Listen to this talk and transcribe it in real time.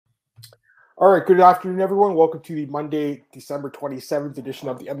All right, good afternoon, everyone. Welcome to the Monday, December 27th edition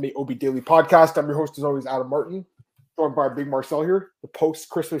of the MMA OB Daily Podcast. I'm your host, as always, Adam Martin, joined by Big Marcel here, the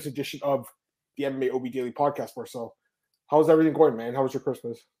post-Christmas edition of the MMA OB Daily Podcast. Marcel, how's everything going, man? How was your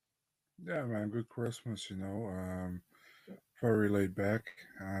Christmas? Yeah, man, good Christmas, very laid back.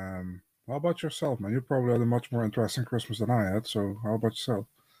 How about yourself, man? You probably had a much more interesting Christmas than I had, so how about yourself?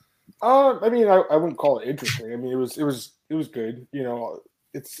 I wouldn't call it interesting. I mean, it was good. You know,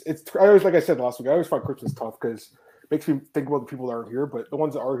 it's. I always, like I said last week, I always find Christmas tough because it makes me think about the people that aren't here, but the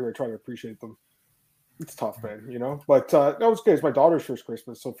ones that are here, I try to appreciate them. It's tough, man. You know, but that was good. It's my daughter's first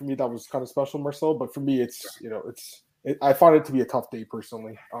Christmas, so for me that was kind of special, Marcel. But for me, I find it to be a tough day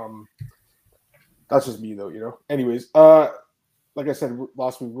personally. That's just me, though. You know. Anyways, like I said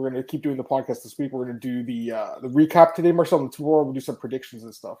last week, we're going to keep doing the podcast this week. We're going to do the recap today, Marcel, and tomorrow we'll do some predictions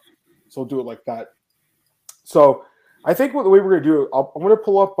and stuff. So we'll do it like that. So I think the way we're going to do it, I'm going to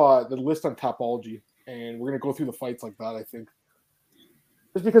pull up the list on Tapology, and we're going to go through the fights like that, I think.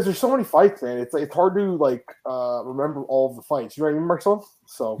 Just because there's so many fights, man. It's hard to, remember all of the fights. You know what I mean, Marcel?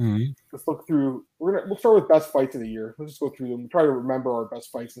 So Let's look through. We'll start with best fights of the year. Let's just go through them. Try to remember our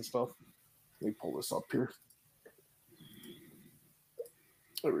best fights and stuff. Let me pull this up here.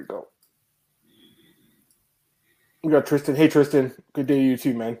 There we go. We got Tristan. Hey, Tristan. Good day to you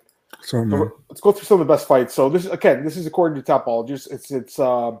too, man. So let's go through some of the best fights. So this is according to Tapology. It's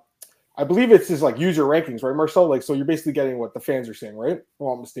I believe it's just like user rankings, right, Marcel? Like, so you're basically getting what the fans are saying, right? If I'm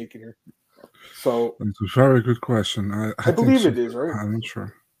not mistaken here. So that's a very good question. I believe it is, right? I'm not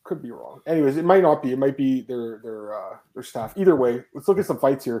sure. Could be wrong. Anyways, it might not be. It might be their staff. Either way, let's look at some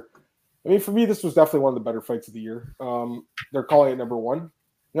fights here. I mean, for me, this was definitely one of the better fights of the year. They're calling it number one.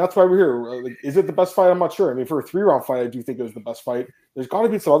 And that's why we're here. Like, is it the best fight? I'm not sure. I mean, for a 3-round fight, I do think it was the best fight. There's got to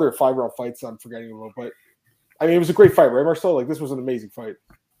be some other 5-round fights I'm forgetting about. But, I mean, it was a great fight, right, Marcel? Like, this was an amazing fight.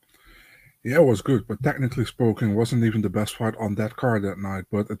 Yeah, it was good. But technically spoken, it wasn't even the best fight on that card that night.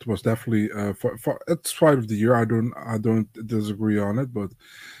 But it was definitely it's fight of the year. I don't disagree on it. But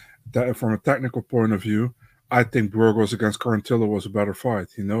from a technical point of view, I think Burgos against Quarantillo was a better fight,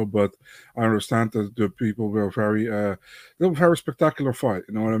 but I understand that the people were very spectacular fight,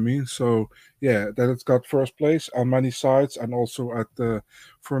 you know what I mean? So, yeah, that it's got first place on many sides, and also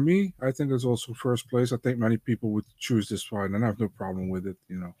for me, I think it's also first place. I think many people would choose this fight, and I have no problem with it,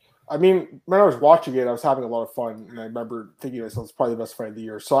 I mean, when I was watching it, I was having a lot of fun, and I remember thinking to myself, it's probably the best fight of the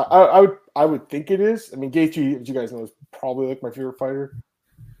year. So I would think it is. I mean, Gaethje, as you guys know, is probably like my favorite fighter,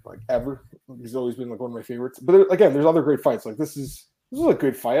 like ever. He's always been like one of my favorites. But again, there's other great fights. Like this is a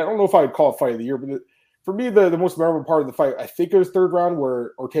good fight. I don't know if I'd call it fight of the year, but for me, the most memorable part of the fight, I think it was third round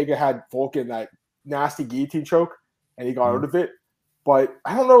where Ortega had Volk in that nasty guillotine choke, and he got out of it. But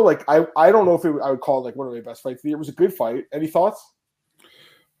I don't know. Like I don't know if I would call it like one of my best fights of the year. It was a good fight. Any thoughts?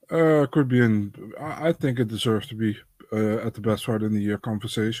 Could be I think it deserves to be at the best fight in the year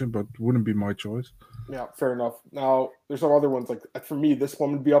conversation, but wouldn't be my choice. Yeah, fair enough. Now there's some other ones like for me, this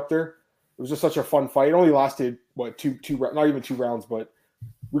one would be up there. It was just such a fun fight. It only lasted two not even 2 rounds, but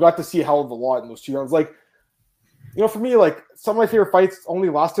we got to see a hell of a lot in those 2 rounds. Like, for me, like some of my favorite fights only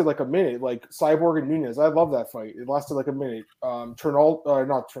lasted like a minute. Like Cyborg and Nunes, I love that fight. It lasted like a minute.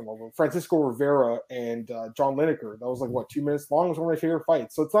 Francisco Rivera and John Lineker. That was like 2 minutes long. It was one of my favorite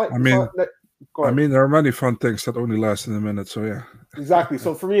fights. So it's not. There are many fun things that only last in a minute. So yeah, exactly.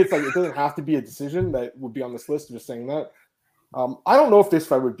 So for me, it's like it doesn't have to be a decision that would be on this list. I'm just saying that. I don't know if this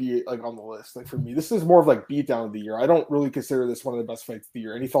fight would be like on the list. Like for me, this is more of like beatdown of the year. I don't really consider this one of the best fights of the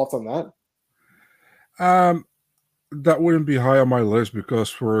year. Any thoughts on that? That wouldn't be high on my list because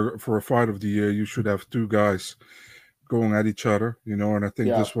for a fight of the year, you should have 2 guys going at each other, and I think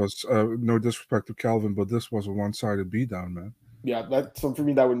this was no disrespect to Calvin, but this was a one-sided beatdown, man. Yeah, so for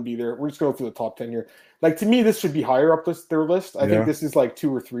me that wouldn't be there. We're just going through the top 10 here. Like to me, this should be higher up their list. I think this is like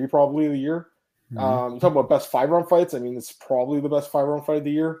 2 or 3 probably of the year. You talk about best 5-round fights. I mean, it's probably the best 5-round fight of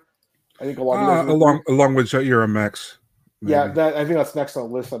the year. I think a lot of along with Jair and Max. Maybe. Yeah, I think that's next on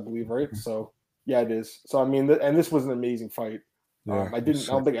the list, I believe, right? So yeah, it is. So I mean, and this was an amazing fight. Yeah, I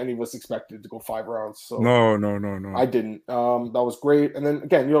don't think any of us expected to go 5 rounds. So no. I didn't. That was great. And then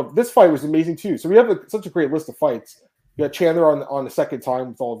again, this fight was amazing too. So we have such a great list of fights. You got Chandler on the second time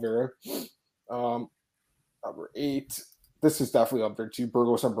with Oliveira. Number 8. This is definitely up there too.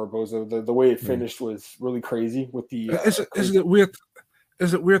 Burgos and Barboza. The way it finished was really crazy with the. Is it weird?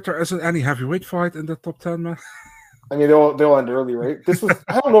 Is it weird? Is it any heavyweight fight in the top 10, man? I mean, they'll end early, right? This was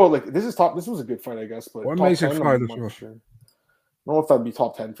I don't know. Like this was a good fight, I guess. But amazing fight as well. Sure. I don't know if that'd be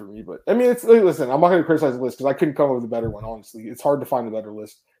top 10 for me, but I mean, listen. I'm not going to criticize the list because I couldn't come up with a better one. Honestly, it's hard to find a better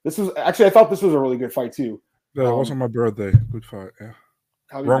list. This was actually I thought this was a really good fight too. Yeah, it was on my birthday. Good fight. Yeah.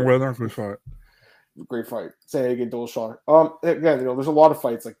 Wrong winner, good fight. Great fight. Sandhagen, Dillashaw. Again, there's a lot of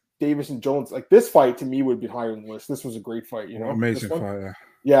fights like Davis and Jones. Like this fight to me would be higher on the list. This was a great fight. Amazing fight.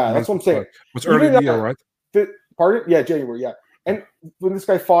 Yeah, amazing, that's what I'm saying. It was early in the year, right? Pardon? Yeah, January. Yeah, and when this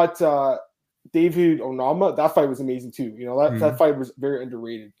guy fought David Onama, that fight was amazing too. That fight was very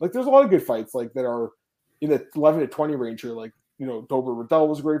underrated. Like there's a lot of good fights like that are in the 11 to 20 range here. Like Dober Riddell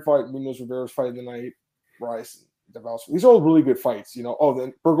was a great fight. Munoz Rivera's fight of the night. Rice. These are all really good fights,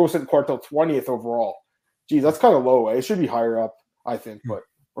 then Burgos and Quartel 20th overall. Geez, that's kind of low. It should be higher up, I think. But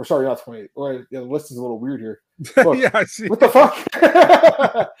sorry, not 20th. The list is a little weird here. Look, yeah, I see. What the fuck?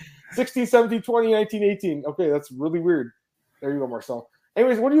 16, 17, 20, 19, 18. Okay, that's really weird. There you go, Marcel.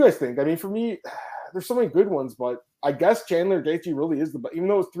 Anyways, what do you guys think? I mean, for me, there's so many good ones, but I guess Chandler Gaethje really is even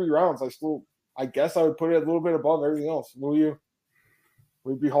though it's 3 rounds, I guess I would put it a little bit above everything else. Will you?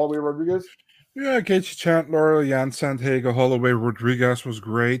 Would it be Holloway Rodriguez? Yeah, Gaethje Chandler, Jan Sandhagen, Holloway Rodriguez was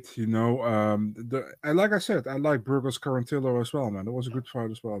great. And like I said, I like Burgos Quarantillo as well, man. It was a good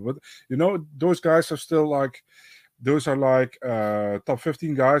fight as well. But those guys are still those are top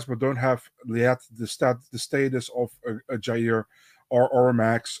 15 guys, but don't have yet the status of a Jair or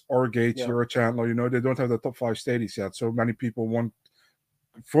Max or Gaethje or Chandler. They don't have the top 5 status yet. So many people won't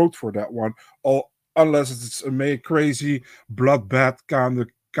vote for that one, unless it's a crazy bloodbath kind of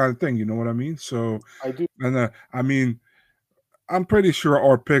thing, you know what I mean? So I do, and I mean, I'm pretty sure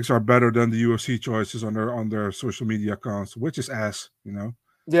our picks are better than the UFC choices on their social media accounts, which is ass,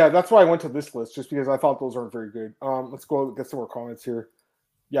 Yeah, that's why I went to this list, just because I thought those aren't very good. Let's go get some more comments here.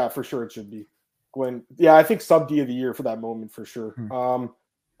 Yeah, for sure it should be Glenn. Yeah, I think sub D of the year for that moment for sure.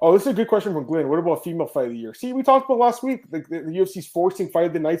 This is a good question from Glenn. What about female fight of the year? See, we talked about last week the UFC's forcing fight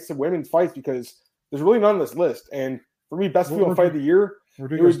of the nights to women's fights because there's really none on this list. And for me, best female fight of the year.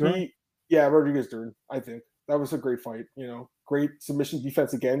 Rodriguez Dern. I think that was a great fight. Great submission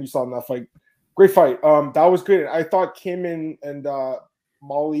defense again. You saw in that fight. Great fight. That was good. I thought Kim and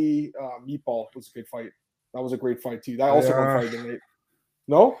Molly Meatball was a good fight. That was a great fight too. That also won fight tonight.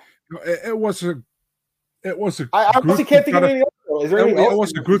 No, it was a. I honestly can't think of anything else. Is there anything else? It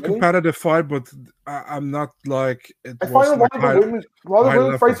was a good competitive fight, but I'm not like it. I find a lot of the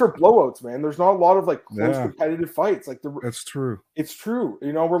women's fights are blowouts, man. There's not a lot of close competitive fights. That's true. It's true.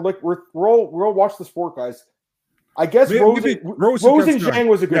 We're all watch the sport, guys. I guess Rose and Zhang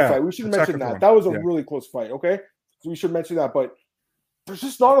was a good fight. We should mention that. That was a really close fight. Okay, so we should mention that. But there's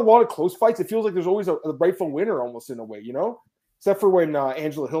just not a lot of close fights. It feels like there's always a rightful winner, almost in a way, Except for when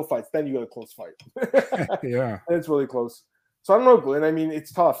Angela Hill fights, then you got a close fight. Yeah, and it's really close. So I don't know, Glenn. I mean,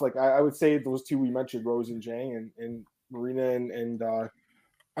 it's tough. I would say those two we mentioned, Rose and Zhang, and Marina and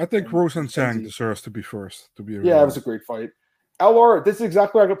I think Rose and Zhang deserves to be first. It was a great fight. LR, this is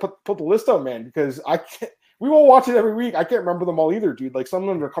exactly why I could put the list out, man, because I can't. We will watch it every week. I can't remember them all either, dude. Some of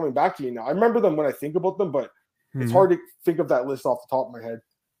them are coming back to me now. I remember them when I think about them, but it's hard to think of that list off the top of my head.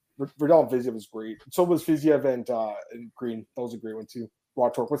 Riddell and Fiziev was great. So was Fiziev and Green. That was a great one too.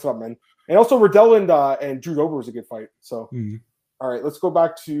 Rotork, what's up, man? And also Riddell and Drew Dober was a good fight. So, all right, let's go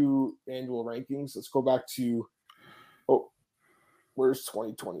back to annual rankings. Let's go back to where's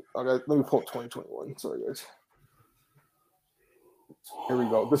 2020? Okay, let me pull up 2021. Sorry, guys. Here we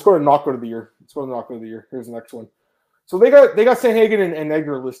go. Let's go to knockout of the year. Here's the next one. So they got Sandhagen and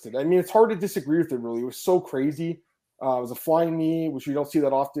Edgar listed. I mean, it's hard to disagree with it. Really, it was so crazy. It was a flying knee, which we don't see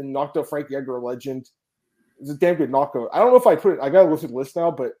that often. Knocked out Frankie Edgar, a legend. It was a damn good knockout. I don't know if I put it. I gotta look at the list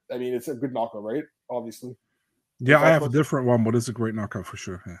now, but I mean, it's a good knockout, right? Obviously. Yeah, I have a different one, but it's a great knockout for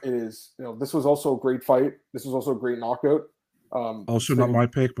sure. Yeah. It is. This was also a great fight. This was also a great knockout. Also not my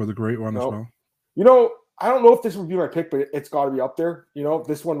pick, but a great one as well. I don't know if this would be my pick, but it's got to be up there.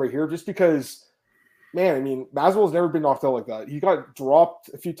 This one right here, just because, man, I mean, Masvidal's never been knocked out like that. He got dropped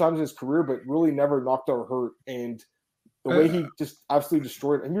a few times in his career, but really never knocked out or hurt. And the way he just absolutely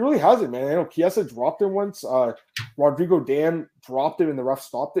destroyed, and he really hasn't, man. I know Chiesa dropped him once. Rodrigo Dam dropped him, and the ref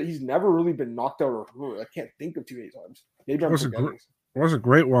stopped it. He's never really been knocked out or hurt. I can't think of too many times. Maybe I'm forgetting. It was a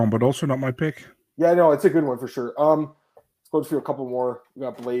great one, but also not my pick. Yeah, no, it's a good one for sure. Let's go through a couple more. We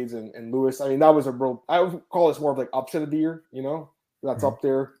got Blades and Lewis. I mean, that was a real. I would call this more of upset of the year. That's up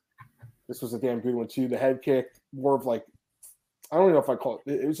there. This was a damn good one too. The head kick, more of I don't even know if I call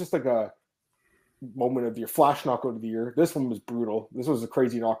it. It was just a moment of the year, flash knockout of the year. This one was brutal. This was a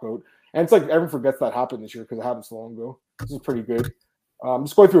crazy knockout, and it's everyone forgets that happened this year because it happened so long ago. This is pretty good.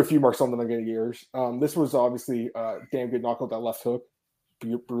 Just going through a few more, something I'm going to get yours. This was obviously a damn good knockout. That left hook,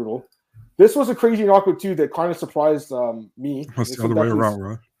 brutal. This was a crazy knockout too that kind of surprised me. It's the other way around,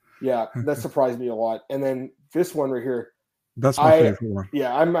 right? Yeah, that surprised me a lot. And then this one right here. That's my favorite one.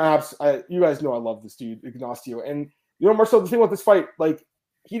 Yeah, you guys know I love this dude, Ignacio. And Marcel, the thing about this fight,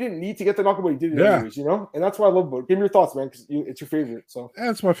 he didn't need to get the knockout, but he did it Yeah. anyways, you know? And that's what I love about it. Give me your thoughts, man, because it's your favorite. So Yeah,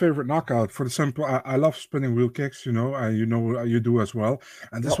 it's my favorite knockout for the simple. I love spinning wheel kicks, you know, you do as well.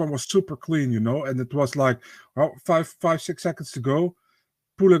 And this yep. one was super clean, you know, and it was like, well, 6 seconds to go,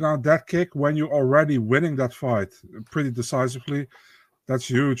 pulling out that kick when you're already winning that fight pretty decisively. That's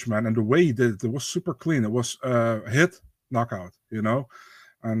huge, man. And the way he did it was super clean. It was hit, knockout, you know.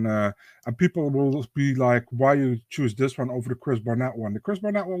 And people will be like, why you choose this one over the Chris Barnett one? The Chris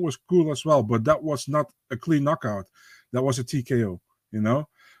Barnett one was cool as well, but that was not a clean knockout. That was a TKO, you know.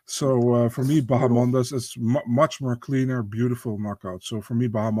 So for me, Bahamondes is much more cleaner, beautiful knockout. So for me,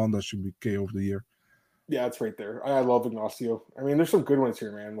 Bahamondes should be KO of the year. Yeah, it's right there. I love Ignacio. I mean, there's some good ones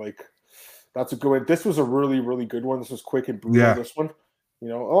here, man. Like, that's a good one. This was a really, really good one. This was quick and brutal. Yeah. This one, you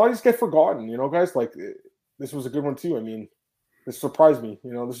know, a lot of these get forgotten. You know, guys, like this was a good one too. I mean, this surprised me.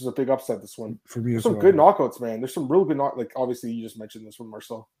 You know, this was a big upset. This one for me, there's some good knockouts, man. There's some real good like obviously you just mentioned this one,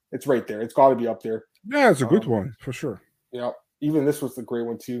 Marcel. It's right there. It's got to be up there. Yeah, it's a good one for sure. Yeah, even this was the great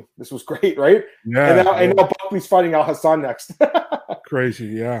one too. This was great, right? Yeah. And now Buckley's fighting Al Hassan next. Crazy,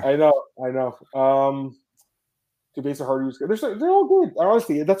 yeah. I know. Tubesa Hardy was good. They're all good.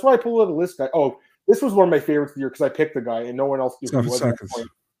 Honestly, that's why I pulled out the list, guy. Oh, this was one of my favorites of the year because I picked the guy and no one else knew who he was. 7 seconds.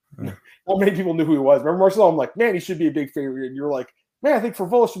 Yeah. Not many people knew who he was. Remember, Marcel? I'm like, man, he should be a big favorite. And you're like, man, I think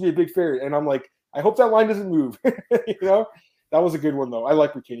Frevola should be a big favorite. And I'm like, I hope that line doesn't move. You know, that was a good one though. I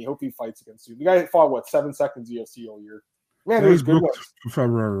like McKinney. Hope he fights against you. The guy fought 7 seconds UFC all year. Man, there was good ones. For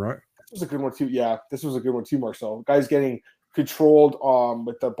February, right? This was a good one too. Yeah, this was a good one too, Marcel. The guy's getting controlled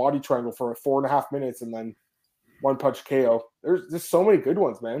with the body triangle for 4.5 minutes and then one punch KO. There's so many good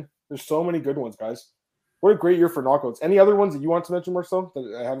ones, man. There's so many good ones, guys. What a great year for knockouts. Any other ones that you want to mention, Marcel,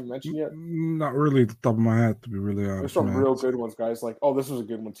 that I haven't mentioned yet? Not really at the top of my head, to be really honest. There's some real good ones, guys. Like, oh, this was a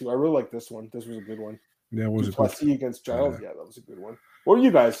good one too. I really like this one. This was a good one. Yeah, it was a good one. Against Giles. Yeah, that was a good one. What are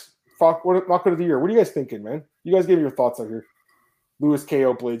you guys? What knockout of the year? What are you guys thinking, man? You guys give me your thoughts out here. Lewis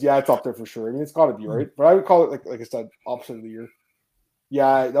KO Blades. Yeah, it's up there for sure. I mean, it's got to be, right? But I would call it, like I said, opposite of the year.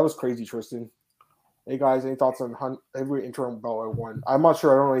 Yeah, that was crazy, Tristan. Hey, guys, any thoughts on every interim belt one? I'm not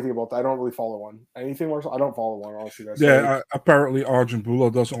sure. I don't know anything about that. I don't really follow one. Anything, Marcel? I don't follow one, honestly. Guys. Yeah, apparently Arjun Bula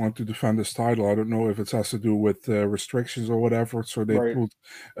doesn't want to defend his title. I don't know if it has to do with restrictions or whatever. So they pulled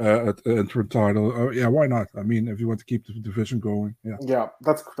an interim title. Yeah, why not? I mean, if you want to keep the division going. Yeah,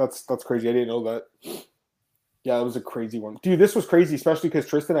 that's crazy. I didn't know that. Yeah, that was a crazy one. Dude, this was crazy, especially because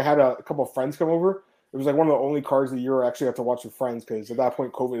Tristan, I had a couple of friends come over. It was like one of the only cards of the year I actually got to watch with friends because at that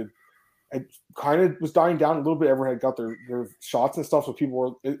point, COVID it kind of was dying down a little bit. Everyone had got their shots and stuff, so people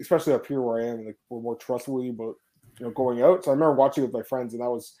were, especially up here where I am, like were more trustworthy about going out. So I remember watching with my friends, and I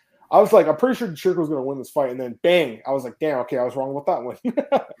was like, I'm pretty sure Chirico was going to win this fight, and then bang, I was like, damn, okay, I was wrong about that one.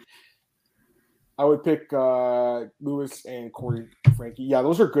 I would pick Lewis and Corey Frankie. Yeah,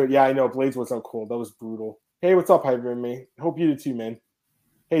 those are good. Yeah, I know Blades was out cold. That was brutal. Hey, what's up, Jaime? Hope you did too, man.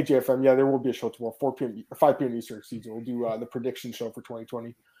 Hey, JFM. Yeah, there will be a show tomorrow, 4 p.m. 5 p.m. Eastern. We'll do the prediction show for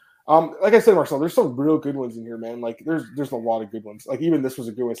 2020. Like I said, Marcel, there's some real good ones in here, man. Like there's a lot of good ones. Like even this was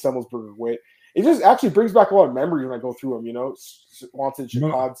a good one, Semmelsberger Witt. It just actually brings back a lot of memories when I go through them. You know, Swanson,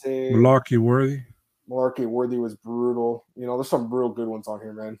 Chikadze, Malarkey Worthy. Malarkey Worthy was brutal. You know, there's some real good ones on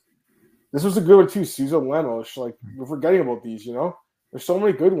here, man. This was a good one too. Susan Lemos. Like we're forgetting about these. You know, there's so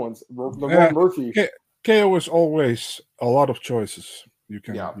many good ones. Ron Murphy. KO is always a lot of choices. You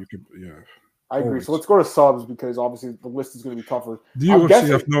can. I agree. Always. So let's go to subs because obviously the list is going to be tougher. The UFC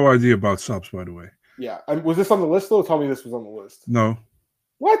have no idea about subs, by the way. Yeah. And was this on the list, though? Tell me this was on the list. No.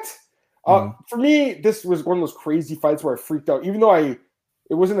 What? No. For me, this was one of those crazy fights where I freaked out. Even though it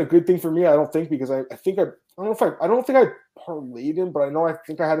wasn't a good thing for me, I don't think, because I don't think I parlayed him, but I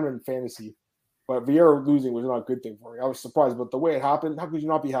think I had him in fantasy. But Vieira losing was not a good thing for me. I was surprised, but the way it happened, how could you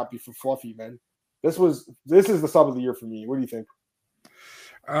not be happy for Fluffy, man? This is the sub of the year for me. What do you think?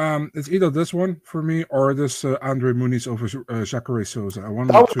 It's either this one for me or this Andre Muniz over Jacare Souza. That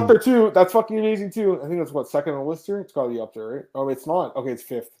was up there too. That's fucking amazing too. I think that's second on the list here. It's got to be up there, right? Oh, it's not. Okay, it's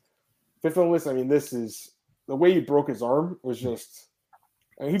fifth. Fifth on the list. I mean, this is the way he broke his arm was just.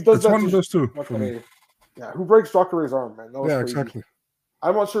 And he does it's that. One of those two. For me. Yeah, who breaks Jacare's arm, man? That was crazy. Exactly.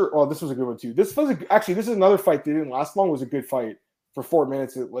 I'm not sure. Oh, this was a good one too. This is another fight that didn't last long. It was a good fight. For 4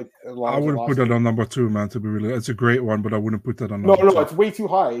 minutes, I wouldn't put that on number 2, man. To be really, it's a great one, but I wouldn't put that on. No, it's way too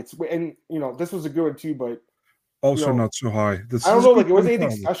high. And this was a good one too, but also not so high. I don't know, like it wasn't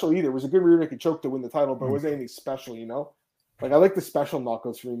anything special either. It was a good rear naked choke to win the title, but it wasn't anything special, you know. Like I like the special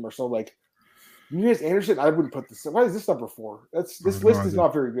knockouts for me, Marcel. Like Nunez Anderson, I wouldn't put this. Why is this number 4? This list is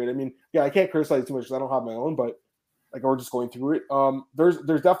not very good. I mean, yeah, I can't criticize too much because I don't have my own, but like we're just going through it. There's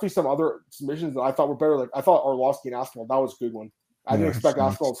definitely some other submissions that I thought were better. Like I thought Arlovsky and Aspinall, that was a good one. I didn't Yeah, expect it's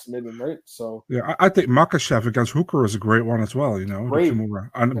nuts. Aspinall to submit him, right? So Yeah, I think Makachev against Hooker is a great one as well. You know, the great, Kimura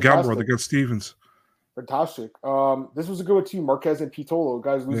and Gamrot fantastic, against Stevens. fantastic. This was a good one too. Marquez and Pitolo,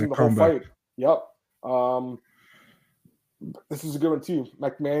 guys Yeah, losing the whole comeback. fight. Yep. This was a good one too.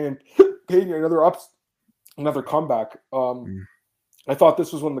 McMahon and Payne, another comeback. I thought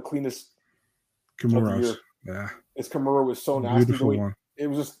this was one of the cleanest of the year. Kimura's. Yeah, His Kimura was so nasty. beautiful one. It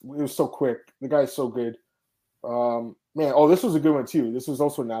was so quick. The guy's so good. This was a good one too. This was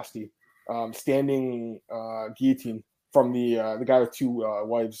also nasty. Standing guillotine from the guy with two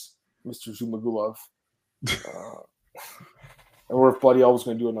wives, Mr. Zumagulov. And we're bloody hell was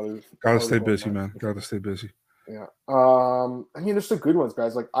going to do another. Gotta stay busy, man. Gotta stay busy. Yeah. I mean, there's some good ones,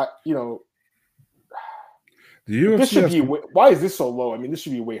 guys. Like the UFC this should be. Why is this so low? I mean, this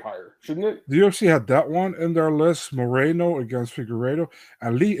should be way higher, shouldn't it? The UFC had that one in their list: Moreno against Figueiredo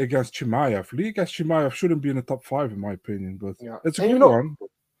and Lee against Chimaev. Lee against Chimaev shouldn't be in the top 5 in my opinion, but it's a good one.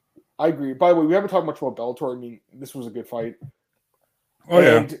 I agree. By the way, we haven't talked much about Bellator. I mean, this was a good fight. Oh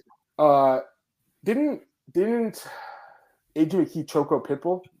yeah. Didn't Adrian McKee choke out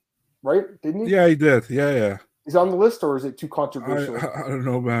Pitbull? Right? Didn't he? Yeah, he did. Yeah. Is it on the list or is it too controversial? I don't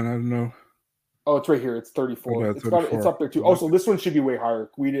know, man. I don't know. Oh, it's right here. It's 34. Yeah, 34. It's up there too. Oh, so this one should be way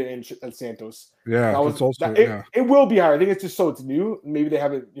higher. Guida and Santos. Yeah, it will be higher. I think it's just so it's new. Maybe they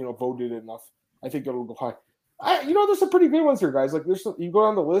haven't voted it enough. I think it'll go high. There's some pretty good ones here, guys. Like you go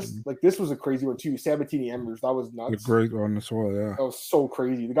down the list. Like this was a crazy one too. Sabatini Embers. That was nuts. A great one as well. Yeah. That was so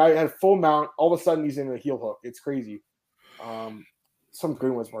crazy. The guy had full mount. All of a sudden, he's in a heel hook. It's crazy. Some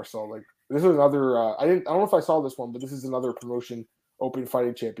good ones, Marcel. Like this is another. I don't know if I saw this one, but this is another promotion open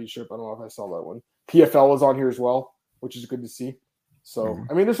fighting championship. I don't know if I saw that one. PFL is on here as well, which is good to see. So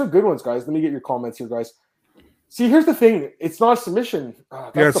I mean, there's some good ones, guys. Let me get your comments here, guys. See, here's the thing. It's not a submission.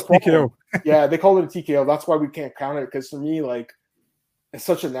 That's the TKO. Yeah, they call it a TKO. That's why we can't count it. Because for me, like, it's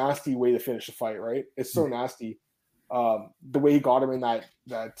such a nasty way to finish a fight, right? It's so nasty. The way he got him in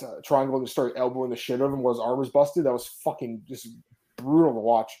that triangle and started elbowing the shit out of him while his arm was busted. That was fucking just brutal to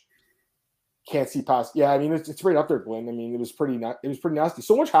watch. Can't see past. Yeah, I mean, it's right up there, Glenn. I mean, it was pretty nasty.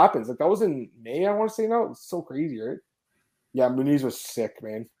 So much happens. Like, that was in May, I want to say now. It's so crazy, right? Yeah, Muniz was sick,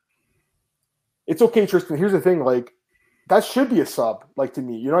 man. It's okay, Tristan. Here's the thing, like, that should be a sub, like, to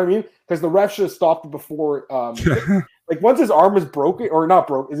me. You know what I mean? Because the ref should have stopped it before. Like, once his arm was broken, or not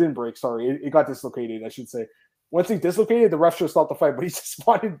broke, it didn't break, sorry. It got dislocated, I should say. Once he dislocated, the ref should have stopped the fight, but he just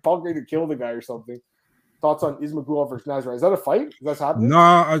wanted Bulgari to kill the guy or something. Thoughts on Ismagulov versus Nasrat? Is that a fight? Is that happening?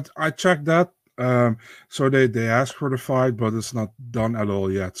 No, I checked that. So they asked for the fight, but it's not done at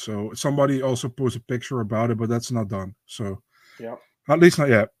all yet. So somebody also posted a picture about it, but that's not done. So yeah, at least not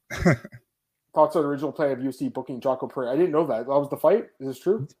yet. Thoughts on the original play of UFC booking Jotko Pereira? I didn't know that. That was the fight? Is this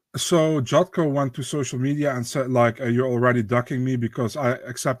true? So Jotko went to social media and said, like, you're already ducking me because I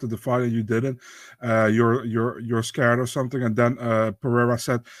accepted the fight and you didn't. You're scared or something. And then Pereira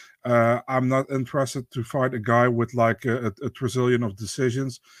said, I'm not interested to fight a guy with like a trillion of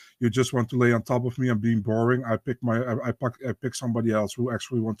decisions. You just want to lay on top of me and being boring. I pick somebody else who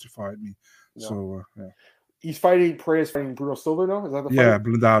actually wants to fight me. Yeah. So yeah. He's fighting Bruno Silva now? Is that the fight? Yeah,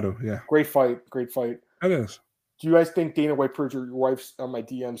 Blindado, yeah. Great fight. It is. Do you guys think Dana White privilege, your wife's on my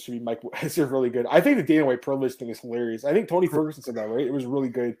DMs should be Mike? It's really good. I think the Dana White privilege thing is hilarious. I think Tony Ferguson said that, right? It was really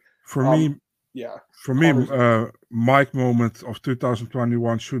good. For me, yeah. For me, Mike moment of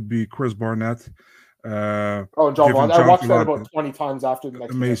 2021 should be Chris Barnett. John Vaughn. I watched that about 20 times after the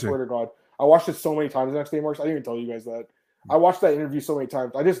next day. I swear to God. I watched it so many times the next day, Marks. I didn't even tell you guys that. I watched that interview so many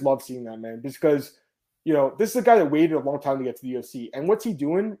times. I just love seeing that, man. Because, this is a guy that waited a long time to get to the UFC. And what's he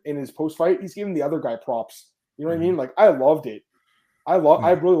doing in his post-fight? He's giving the other guy props. You know what I mean? Like, I loved it. I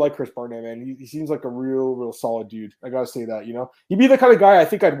really like Chris Barnett, man. He seems like a real solid dude. I gotta say that, He'd be the kind of guy I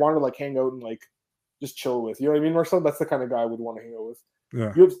think I'd want to, like, hang out and, like, just chill with. You know what I mean, Marcel? That's the kind of guy I would want to hang out with.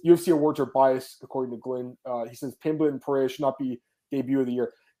 Yeah. UFC awards are biased, according to Glenn. He says Pimblett and Pereira should not be debut of the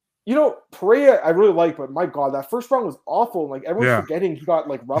year. Pereira I really like, but my God, that first round was awful. Like, everyone's forgetting he got,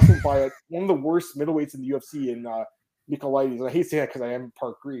 like, wrestled by one of the worst middleweights in the UFC in Nicolaides. And I hate saying that because I am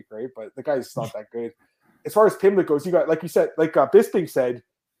part Greek, right? But the guy's not that good. As far as Pimblett goes, you got, like you said, like Bisping said,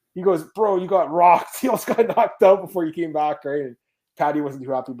 he goes, bro, you got rocked. He almost got knocked out before you came back, right? And Patty wasn't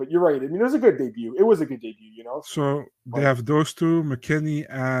too happy, but you're right. I mean, it was a good debut. It was a good debut, So they have those two, McKinney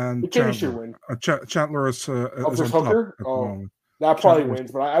and McKinney should win. Chandler is on Hooker? That probably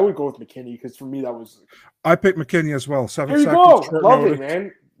wins, but I would go with McKinney because for me that was. I picked McKinney as well. 7 there you seconds. Go. Love it,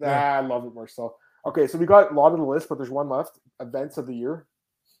 man. I love it, Marcel. Okay, so we got a lot of the list, but there's one left. Events of the year.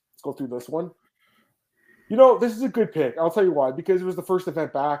 Let's go through this one. You know, this is a good pick. I'll tell you why. Because it was the first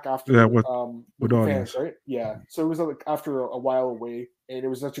event back after Yeah, with with the audience. fans, right? Yeah. So it was like after a while away, and it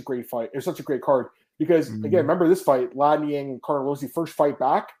was such a great fight. It was such a great card because again, remember this fight, Laniang and Carnelossi first fight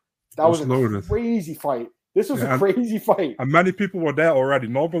back. That was a loaded. crazy fight. This was Yeah, a crazy fight. And many people were there already.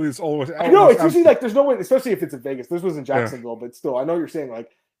 Normally, it's always I know. It's empty. usually like there's no way, especially if it's in Vegas. This was in Jacksonville, but still, I know what you're saying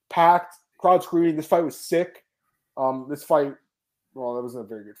like packed, crowd screaming. This fight was sick. This fight. Well, that wasn't a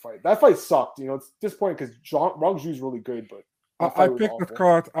very good fight. That fight sucked. You know, it's disappointing because Rong Zhu's really good, but I picked that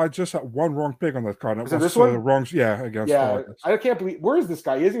card. I just had one wrong pick on that card. Is it this one? Wrong, yeah, against August. I can't believe. Where is this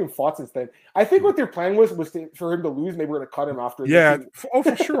guy? He hasn't even fought since then. I think what their plan was for him to lose, and they were going to cut him after. Yeah,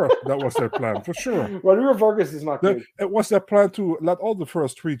 for sure. That was their plan, for sure. Rodrigo Vargas is not good. It was their plan to let all the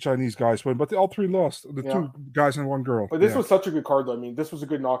first 3 Chinese guys win, but they all 3 lost. The 2 guys and 1 girl. But this was such a good card, though. I mean, this was a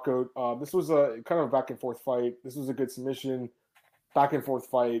good knockout. This was a kind of a back and forth fight. This was a good submission. Back and forth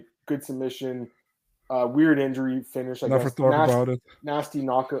fight, good submission, weird injury finish. Never thought about it. Nasty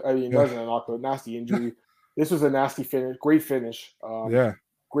knockout. I mean, it wasn't a knockout, nasty injury. This was a nasty finish, great finish.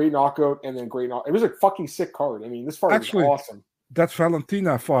 Great knockout, and then great knockout. It was a fucking sick card. I mean, this fight was awesome. That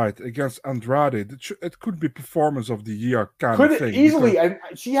Valentina fight against Andrade, it could be performance of the year kind of thing. Easily, and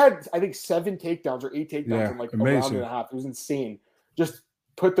she had, I think, 7 takedowns or 8 takedowns in like amazing. A round and a half. It was insane. Just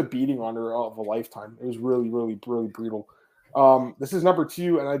put the beating on her of a lifetime. It was really, really, really brutal. This is number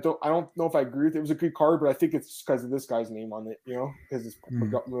 2, and I don't know if I agree with it. It was a good card, but I think it's because of this guy's name on it, you know, because it's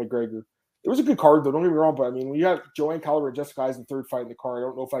McGregor. It was a good card, though. Don't get me wrong, but I mean, when you have Joanne Calabria and Jessica Eyes in 3rd fight in the card, I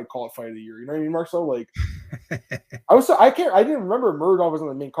don't know if I'd call it fight of the year. You know what I mean, Marcel? Like, I didn't remember Murdoch was on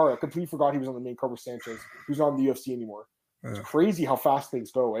the main card. I completely forgot he was on the main card with Sanchez, who's not in the UFC anymore. It's crazy how fast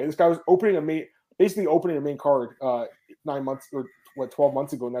things go. Eh? This guy was basically opening a main card 9 months or 12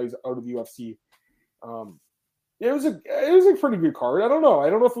 months ago. Now he's out of the UFC. It was a pretty good card. I don't know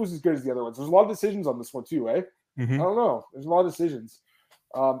if it was as good as the other ones. There's a lot of decisions on this one too, eh? Mm-hmm. I don't know. There's a lot of decisions.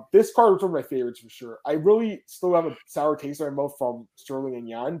 This card was one of my favorites for sure. I really still have a sour taste in my mouth from Sterling and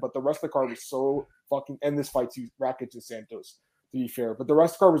Yan, but the rest of the card was so fucking. And this fight too, Rakic and Santos, to be fair. But the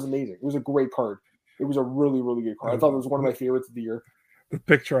rest of the card was amazing. It was a great card. It was a really, really good card. I thought it was one of my favorites of the year. The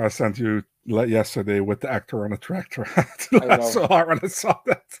picture I sent you yesterday with the actor on a tractor. I saw when I saw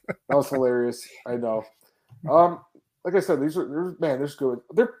that. That was hilarious. I know. Like I said, they're good.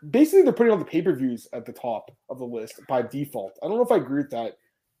 They're putting all the pay-per-views at the top of the list by default. I don't know if I agree with that.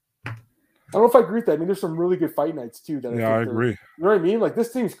 I mean, there's some really good fight nights too. I agree. You know what I mean? Like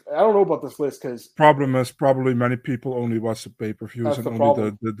this team's. I don't know about this list because problem is probably many people only watch the pay-per-views and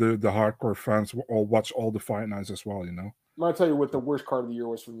only the hardcore fans all watch all the fight nights as well. You know. I'm gonna tell you what the worst card of the year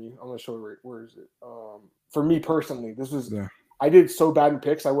was for me. I'm gonna show you where is it. For me personally, this was. Yeah. I did so bad in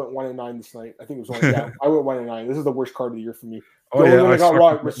picks. I went 1-9 this night. I think it was only I went 1-9. This is the worst card of the year for me. I got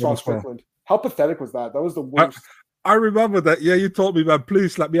wrong with Sean Strickland. How pathetic was that? That was the worst. I remember that. Yeah, you told me, man.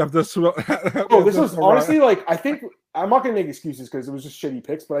 Please let me have this. This was honestly like I think I'm not gonna make excuses because it was just shitty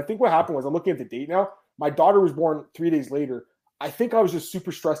picks. But I think what happened was I'm looking at the date now. My daughter was born 3 days later. I think I was just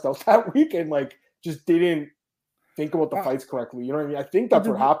super stressed out that week and like just didn't think about the fights correctly. You know what I mean? I think that's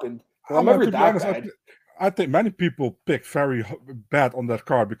what happened. I'm never that bad. I think many people picked very bad on that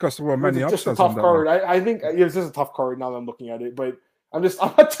card because there were many upsets. Just a tough card. I think it's just a tough card now that I'm looking at it. But I'm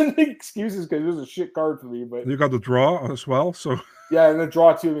not to make excuses because it was a shit card for me. But you got the draw as well, so yeah, and the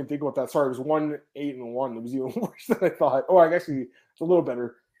draw too. I didn't think about that. Sorry, it was 1-8-1. It was even worse than I thought. Oh, I guess it's a little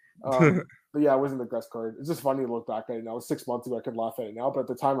better. But yeah, it wasn't the best card. It's just funny to look back at it now. It was 6 months ago. I could laugh at it now, but at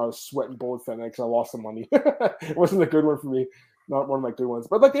the time I was sweating bullets that night because I lost some money. It wasn't a good one for me. Not one of my good ones,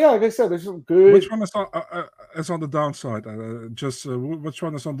 but like I said, there's some good. Which one is on the downside? Which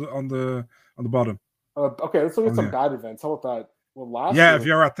one is on the bottom? Okay, let's look at some bad events. How about that? Well, last year, if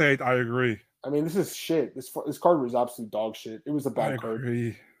you're at 8, I agree. I mean, this is shit. This card was absolute dog shit. It was a bad card.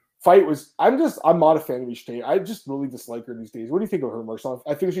 Agree. Fight was. I'm not a fan of Ishii. I just really dislike her these days. What do you think of her, Marcel?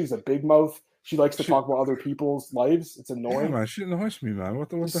 I think she's a big mouth. She likes to talk about other people's lives. It's annoying. Yeah, man, she annoys me, man. What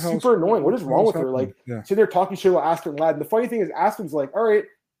the hell? Super annoying. What is wrong with her? Like, sitting there talking shit about Aspen Ladd. And the funny thing is, Aspen's like, all right,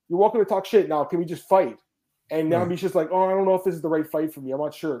 you're welcome to talk shit. Now, can we just fight? And now he's just like, oh, I don't know if this is the right fight for me. I'm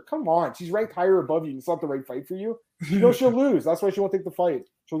not sure. Come on. She's ranked higher above you. It's not the right fight for you. You know she'll lose. That's why she won't take the fight.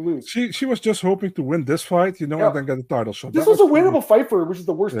 She'll lose. She was just hoping to win this fight, and then get the title shot. This was a winnable fight for her, which is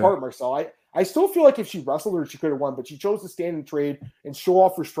the worst part, Marcel. I still feel like if she wrestled her, she could have won, but she chose to stand and trade and show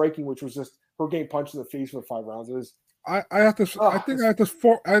off her striking, which was just her getting punched in the face for 5 rounds. It was. I had this. I think I had this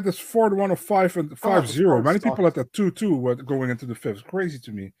 4-1 or 5 and 5-0. Many people had that 2-2 going into the 5th. Crazy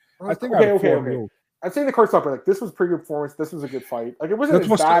to me. I think okay. I'd say the card's not, but like this was pretty good performance. This was a good fight. Like it wasn't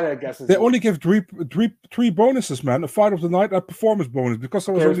That as bad, I guess. They only give three bonuses, man. A fight of the night, a performance bonus, because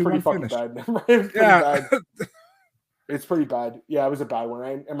there was only one finish. Bad. It was pretty bad. It's pretty bad. Yeah, it was a bad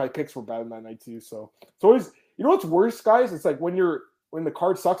one. And my picks were bad in that night too. So it's always, you know what's worse, guys? It's like when the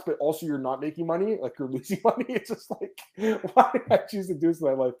card sucks, but also you're not making money, like you're losing money. It's just like, why did I choose to do this in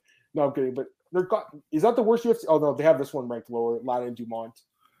my life? No, I'm kidding. But is that the worst UFC? Oh no, they have this one ranked lower. Lana and Dumont.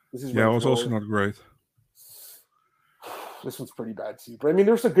 This is it was also not great. This one's pretty bad too. But I mean,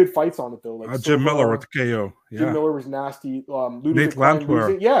 there's some good fights on it though. Like Jim Miller with KO. Yeah. Jim Miller was nasty. Nate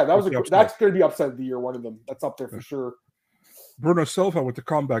Landwehr. Yeah, that's going to be upset of the year. One of them. That's up there for sure. Bruno Silva with the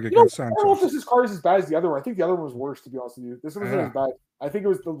comeback against Sanchez. I don't know if this card is as bad as the other one. I think the other one was worse, to be honest with you. This one wasn't as bad. I think it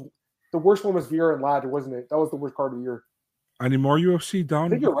was the worst one was Vieira and Ladd, wasn't it? That was the worst card of the year. Any more UFC down? I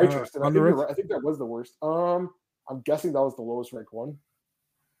think you're right, Tristan. I think that was the worst. I'm guessing that was the lowest ranked one.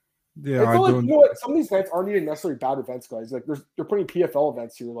 Yeah, I feel like, you know what? Some of these events aren't even necessarily bad events, guys. Like they're putting PFL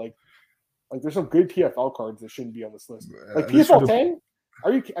events here. Like there's some good PFL cards that shouldn't be on this list. Like PFL 10.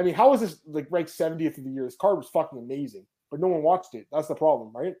 I mean, how is this like ranked 70th of the year? This card was fucking amazing, but no one watched it. That's the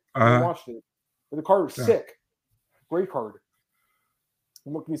problem, right? No one watched it. But the card was sick. Great card.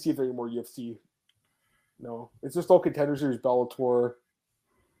 I'm looking to see if there's any more UFC. No, it's just all Contender Series, Bellator,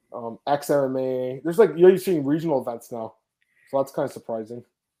 XMMA. There's like you're seeing regional events now, so that's kind of surprising.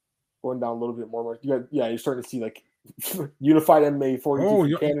 Going down a little bit more. You're starting to see like unified MMA 42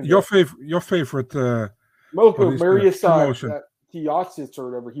 from Canada. Your favorite. Marius Kiyotsits or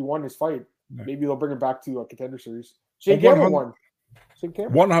whatever. He won his fight. Yeah. Maybe they'll bring him back to a Contender Series. Shane Campbell won. Shane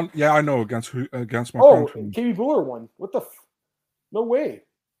Campbell. 100. Yeah, I know against my country. KB Buller won. What the? No way.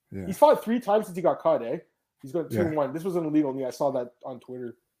 Yeah. He's fought 3 times since he got cut. He's got 2-1. This was an illegal. Yeah, I saw that on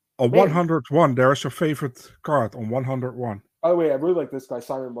Twitter. 101. There's your favorite card on 101. By the way, I really like this guy,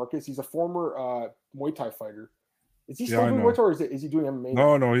 Simon Marcus. He's a former Muay Thai fighter. Is he still doing Muay Thai or is he doing MMA?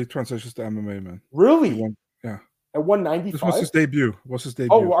 No, he transitions to MMA, man. Really? Yeah. At 195? This was his debut.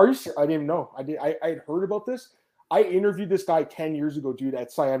 Oh, are you serious? I didn't even know. I had heard about this. I interviewed this guy 10 years ago, dude,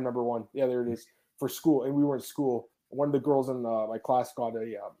 at Siam #1. Yeah, there it is. For school. And we were in school. One of the girls in my class got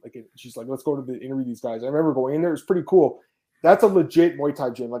she's like, let's go to the interview these guys. I remember going in there. It was pretty cool. That's a legit Muay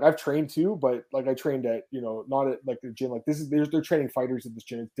Thai gym. Like I've trained too, but like I trained at, not at like the gym. Like they're training fighters at this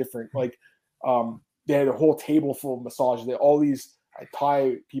gym. It's different. Like they had a whole table full of massages. They had all these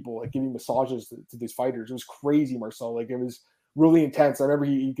Thai people like giving massages to these fighters. It was crazy, Marcel. Like it was really intense. I remember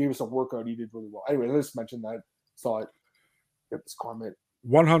he gave us a workout. He did really well. Anyway, let's just mention that. Saw it. Get this comment.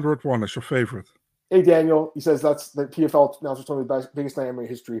 101 is your favorite. Hey Daniel, he says that's the PFL announcers told me the biggest night in my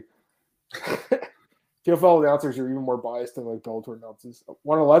history. PFL announcers are even more biased than like Bellator announcers.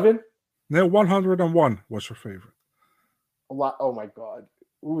 111? No, 101 was your favorite. A lot. Oh my god,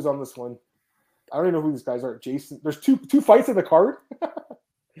 who was on this one? I don't even know who these guys are. Jason. There's two fights in the card.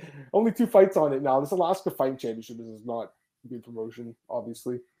 Only 2 fights on it now. This Alaska Fighting Championship is not a good promotion,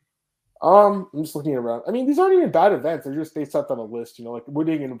 obviously. I'm just looking around. I mean, these aren't even bad events. They set on a list, like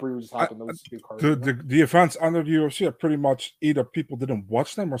Wooding and Brew just happened. Those big cards. The events under the UFC are pretty much either people didn't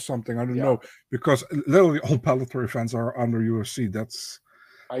watch them or something. I don't know, because literally all Bellator events are under UFC. That's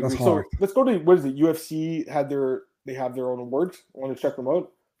hard. So let's go to what is it? UFC have their own awards. I want to check them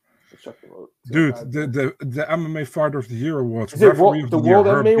out. Let's check them out. Dude, the MMA Fighter of the Year awards. Is it the World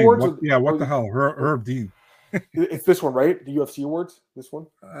MMA Awards? What the hell? Herb Dean. It's this one, right? The UFC awards. This one.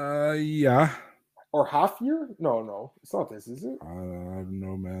 Yeah. Or half year? No, it's not this, is it? I don't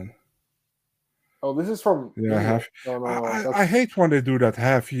know, man. Oh, this is from half. No. I hate when they do that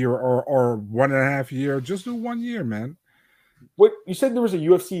half year or 1.5 year. Just do 1 year, man. What you said there was a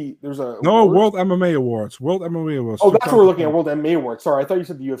UFC? There's a World MMA Awards. World MMA Awards. Oh, that's what we're looking at. World MMA Awards. Sorry, I thought you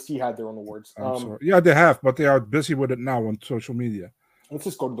said the UFC had their own awards. I'm sorry. Yeah, they have, but they are busy with it now on social media. Let's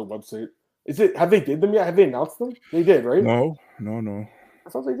just go to the website. Have they did them yet? Have they announced them? They did, right? No. I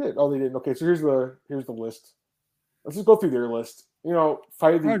thought they did. Oh, they didn't. Okay, so here's the list. Let's just go through their list.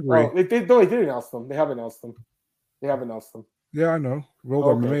 Fight of the. They did announce them. They have announced them. Yeah, I know.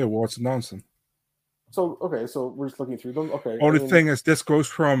 World MMA Awards announced them. So we're just looking through them. Okay. Only thing is, this goes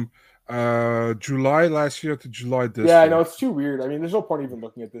from July last year to July this year. Yeah, I know, it's too weird. I mean, there's no point even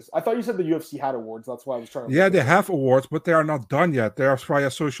looking at this. I thought you said the UFC had awards. That's why I was trying to. Yeah, they have awards, but they are not done yet. They are via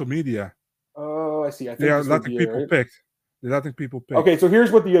social media. Oh, I see. I think they are letting people pick. They're letting people pick. Okay, so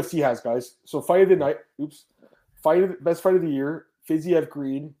here's what the UFC has, guys. So fight of the night. Oops. Best fight of the year. Fiziev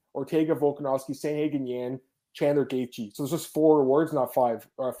Green, Ortega Volkanovski, Sandhagen Yan, Chandler Gaethje. So it's just 4 awards, not 5.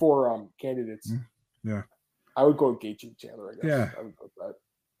 Or 4 candidates. Yeah. I would go with Gaethje and Chandler, I guess. Yeah. I would go with that.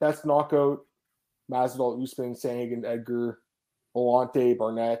 Best knockout. Masvidal, Usman, Sandhagen, Edgar, Volante,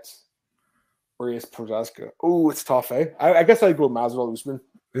 Barnett, Arias Prozaska. Oh, it's tough, eh? I guess I'd go Masvidal Usman.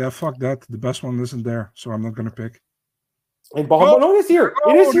 Yeah, fuck that. The best one isn't there, so I'm not gonna pick. And Bahamut, no, it is here.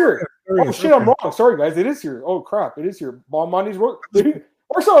 It is here. There Oh shit, I'm wrong. Sorry, guys. It is here. Oh crap, it is here. Bahamondi's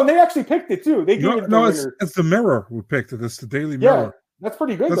or so, and they actually picked it too. They gave it the winner. It's the Mirror who picked it. It's the Daily Mirror. Yeah, that's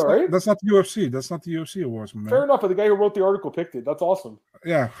pretty good, though, right? That's not the UFC. That's not the UFC awards, man. Fair enough, but the guy who wrote the article picked it. That's awesome.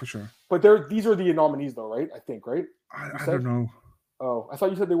 Yeah, for sure. But these are the nominees, though, right? I think, right? I don't know. Oh, I thought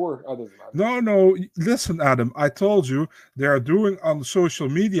you said they were. Oh, doesn't No, matter. no. Listen, Adam. I told you they are doing on social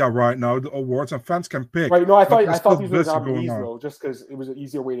media right now the awards, and fans can pick. Right? No, I thought these were nominees though, just because it was an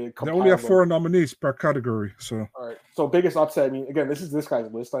easier way to. They only have 4 nominees per category. So. All right. So biggest upset. I mean, again, this is this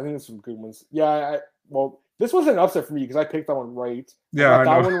guy's list. I think there's some good ones. Yeah. Well, this was an upset for me because I picked that one right. Yeah, I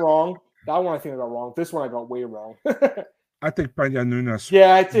got that one wrong. That one I think I got wrong. This one I got way wrong. I think Peña Nunes.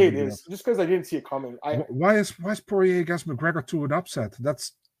 Yeah, I'd say it is just because I didn't see it coming. Why is Poirier against McGregor to an upset?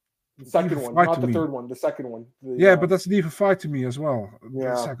 That's the second one, not the third one. The second one. Yeah, but that's an even fight to me as well.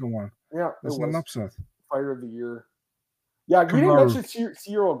 Yeah, the second one. Yeah, that's not an upset. Fighter of the year. Yeah, we didn't mention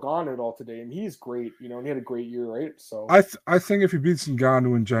Ciryl Gane at all today, and he's great. You know, and he had a great year, right? So I think if he beats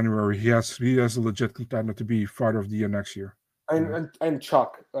Ngannou in January, he has a legit contender to be fighter of the year next year. And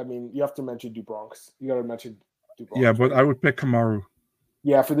Chuck. I mean, you have to mention DuBronx. You got to mention DuBronx. Yeah, but I would pick Kamaru.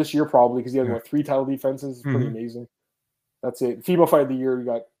 Yeah, for this year probably because he has 3 title defenses. It's pretty amazing. That's it. Female fight of the year, you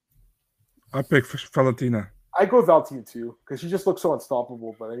got. I pick Valentina. I go with Valentina too because she just looks so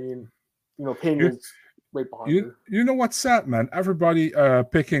unstoppable. But I mean, you know, Peña's right behind her. You know what's sad, man? Everybody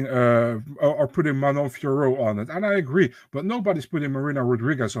picking or putting Manon Fiorot on it, and I agree. But nobody's putting Marina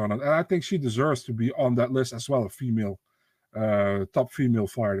Rodriguez on it, and I think she deserves to be on that list as well. A female, top female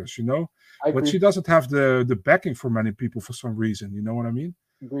fighters, you know. But she doesn't have the backing for many people for some reason. You know what I mean?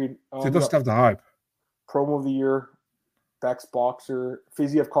 Agreed. She doesn't have the hype. Promo of the year, Bex Boxer,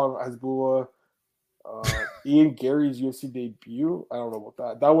 Fiziev Hasbulla, Ian Gary's UFC debut. I don't know about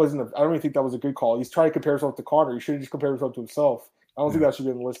that. That wasn't. I don't even think that was a good call. He's trying to compare himself to Conor. He should have just compared himself to himself. I don't think that should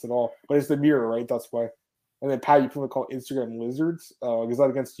be on the list at all. But it's the mirror, right? That's why. And then Pat, you can call Instagram lizards. Is that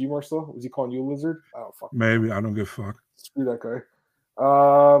against you, Marcel? Was he calling you a lizard? I don't fuck. Maybe I don't give a fuck. Screw that guy.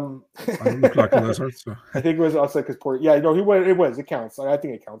 I don't look like a lizard. So. I think it was outside because poor. Yeah, no, it was. It counts. I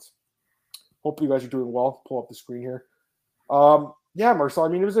think it counts. Hopefully, you guys are doing well. Pull up the screen here. Yeah, Marcel. I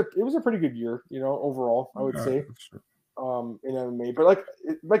mean, it was a pretty good year, you know, overall. I would say, in MMA. But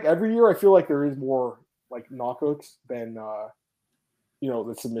like every year, I feel like there is more like knockouts than you know,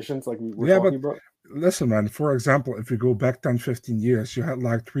 the submissions like we were talking about. Listen, man, for example, if you go back 10, 15 years, you had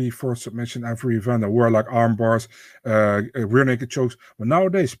like 3-4 submission every event that were like arm bars, rear naked chokes. But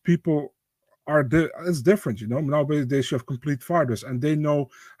nowadays, people it's different, you know. Nowadays, you have complete fighters, and they know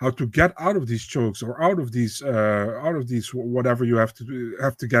how to get out of these chokes or out of these whatever you have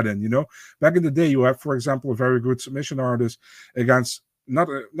to get in, you know. Back in the day, you have, for example, a very good submission artist against not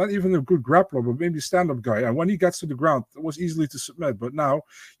even a good grappler, but maybe a stand-up guy. And when he gets to the ground, it was easily to submit. But now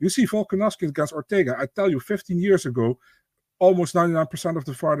you see Volkanovski against Ortega. I tell you, 15 years ago, almost 99% of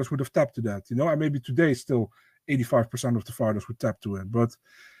the fighters would have tapped to that, you know. And maybe today, still 85% of the fighters would tap to it. But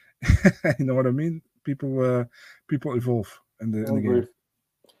you know what I mean? People evolve in the game.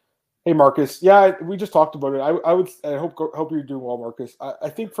 Hey, Marcus. Yeah, we just talked about it. I hope you're doing well, Marcus. I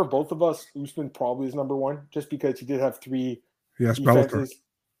think for both of us, Usman probably is number one, just because he did have 3. Yes, Bellator.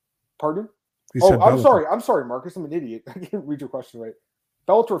 Pardon? Bellator. I'm sorry, Marcus. I'm an idiot. I didn't read your question right.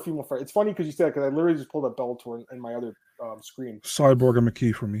 Bellator female fight. It's funny because you said it, because I literally just pulled up Bellator in my other screen. Cyborg and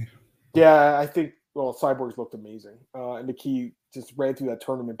McKee for me. Yeah, I think. Well, Cyborg's looked amazing, and McKee just ran through that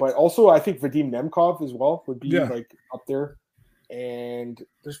tournament. But also, I think Vadim Nemkov as well would be like up there. And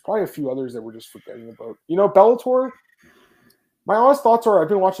there's probably a few others that we're just forgetting about. You know, Bellator. My honest thoughts are, I've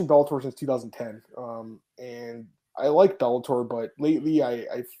been watching Bellator since 2010, and I like Bellator, but lately I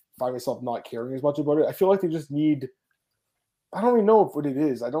find myself not caring as much about it. I feel like they just need. I don't even know what it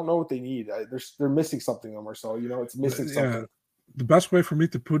is. I don't know what they need. They're missing something, Marcel. You know, it's missing something. The best way for me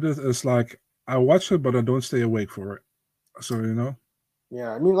to put it is like, I watch it, but I don't stay awake for it. So, you know.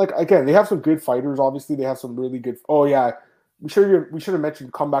 Yeah, I mean, like, again, they have some good fighters. Obviously, they have some really good. Oh yeah, we should have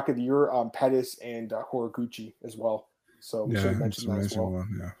mentioned comeback of the year, Pettis and Horiguchi as well. So we should have mentioned that as well.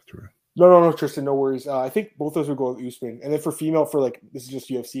 Yeah, true. No, Tristan, no worries. I think both of us would go with Usman, and then for female, for like this is just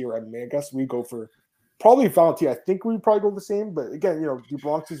UFC or MMA, I guess we go for probably Valentina. I think we'd probably go the same, but again, you know,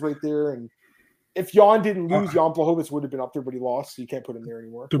 DuBronx is right there, and if Jan didn't lose, Jan Blachowicz would have been up there, but he lost, so you can't put him there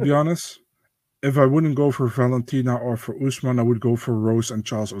anymore. To be honest, if I wouldn't go for Valentina or for Usman, I would go for Rose and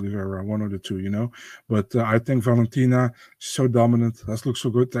Charles Oliveira, one of the two, you know. But I think Valentina is so dominant, has looked so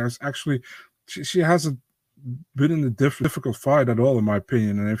good. There's actually, she has been in a difficult fight at all, in my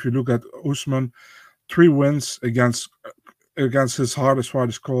opinion. And if you look at Usman, 3 wins against his hardest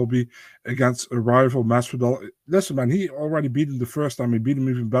fighter, Colby, against a rival, Masvidal. Listen, man, he already beat him the first time. He beat him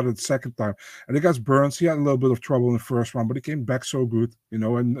even better the second time. And against Burns, he had a little bit of trouble in the first round, but he came back so good,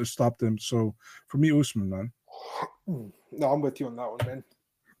 and stopped him. So for me, Usman, man. No, I'm with you on that one, man.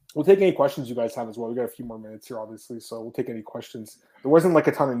 We'll take any questions you guys have as well. We got a few more minutes here, obviously, so we'll take any questions. There wasn't like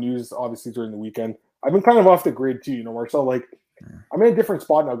a ton of news, obviously, during the weekend. I've been kind of off the grid too, Marcel. Like, I'm in a different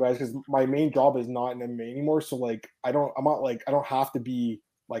spot now, guys, because my main job is not in MMA anymore. So like, I don't have to be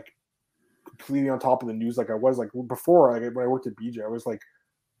like completely on top of the news like I was like before. Like when I worked at BJ, I was like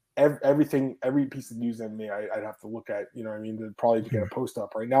every piece of news in MMA I'd have to look at. You know what I mean? To probably get a post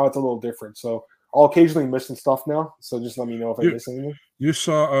up. Right now, it's a little different. So I'll occasionally miss some stuff now. So just let me know if I miss anything. You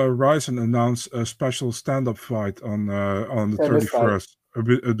saw Ryzen announce a special stand-up fight on the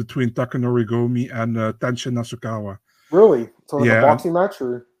 31st between Takanori Gomi and Tenshin Nasukawa. Really? So like a boxing match,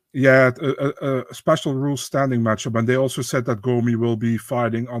 or? Yeah, a special rules standing matchup, and they also said that Gomi will be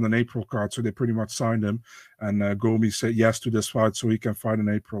fighting on an April card, so they pretty much signed him, and Gomi said yes to this fight, so he can fight in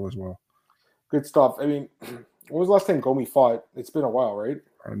April as well. Good stuff. I mean, when was the last time Gomi fought? It's been a while, right?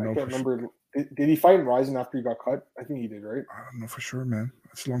 I can't remember. Sure. Did he fight in Ryzen after he got cut? I think he did, right? I don't know for sure, man.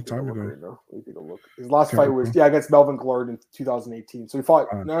 It's a long time ago. Right now. Let me take a look. His last fight was against Melvin Glard in 2018. So he fought.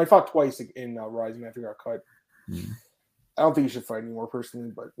 He fought twice in Ryzen after he got cut. I don't think he should fight anymore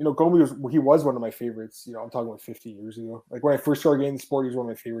personally, but Gomi was one of my favorites. I'm talking about 15 years ago. Like when I first started getting the sport, he was one of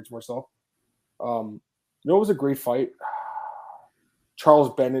my favorites myself. It was a great fight.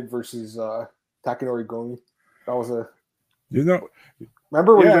 Charles Bennett versus Takanori Gomi. That was a.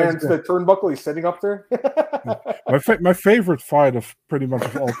 Remember when he ran into the turnbuckle? He's sitting up there. my favorite fight of pretty much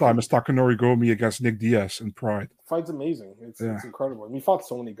of all time is Takanori Gomi against Nick Diaz in Pride. The fight's amazing. It's incredible. I mean, he fought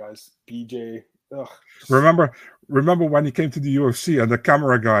so many guys. BJ. Ugh. Remember when he came to the UFC and the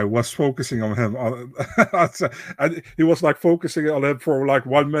camera guy was focusing on him, and he was like focusing on him for like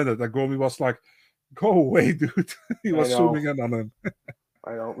 1 minute, and Gomi was like, "Go away, dude." He was zooming in on him.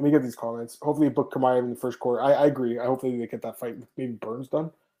 I know. Let me get these comments. Hopefully, book Chimaev in the first quarter. I agree. I hope they get that fight. Maybe Burns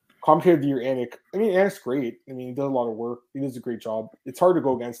done. Commentator of the year, Anik. I mean, Anik's great. I mean, he does a lot of work. He does a great job. It's hard to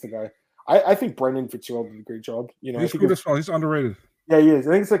go against the guy. I think Brendan Fitzgerald did a great job. He's good as well. He's underrated. Yeah, he is.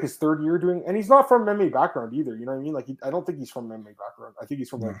 I think it's like his third year doing, and he's not from MMA background either. You know what I mean? Like, I don't think he's from MMA background. I think he's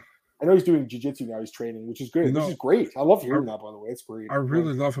from I know he's doing jiu-jitsu now. He's training, which is good. This is great. I love hearing that, by the way. It's great. I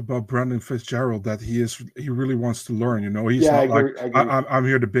really love about Brendan Fitzgerald that he really wants to learn. He's not I'm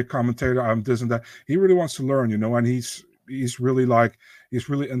here the big commentator. I'm this and that. He really wants to learn. And he's really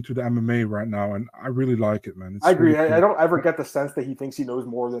into the MMA right now, and I really like it, man. I agree. Really cool. I don't ever get the sense that he thinks he knows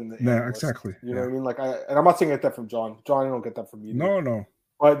more than the analyst. Exactly. You know what I mean? Like, and I'm not saying I get that from John. John, I don't get that from you. No.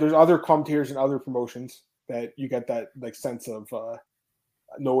 But there's other commentators and other promotions that you get that like sense of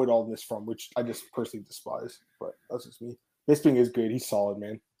know-it-allness from, which I just personally despise. But that's just me. Bisping is good. He's solid,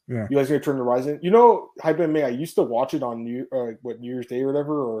 man. Yeah. You guys gonna turn to Ryzen? Hype MMA. I used to watch it on New Year's Day or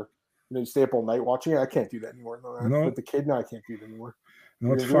whatever, or stay up all night watching it. I can't do that anymore. No. With the kid now, I can't do it anymore.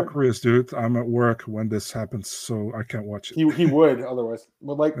 What fuckery is, dude? I'm at work when this happens, so I can't watch it. He would otherwise.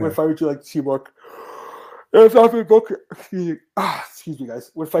 But what fight would you like to see book? If not been book, excuse me, guys.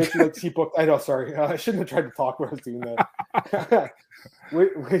 What fight would you like to see booked? I know, sorry, I shouldn't have tried to talk when I was doing that.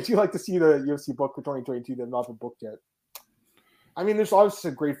 Would you like to see the UFC book for 2022 that have not been booked yet? I mean, there's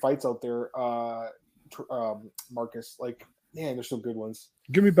obviously some great fights out there, Marcus. Like, man, there's some good ones.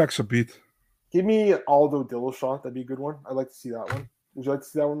 Give me back Sabit. Give me Aldo Dillashaw. That'd be a good one. I'd like to see that one. Would you like to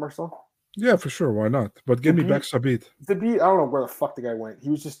see that one, Marcel? Yeah, for sure. Why not? But give me back Sabit. I don't know where the fuck the guy went. He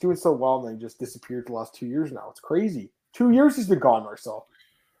was just doing so well, and then he just disappeared the last 2 years now. It's crazy. 2 years he's been gone, Marcel.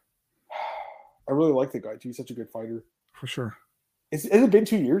 I really like the guy, too. He's such a good fighter. For sure. Has it been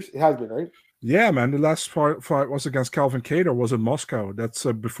 2 years? It has been, right? Yeah, man. The last fight was against Calvin Kattar. Was in Moscow. That's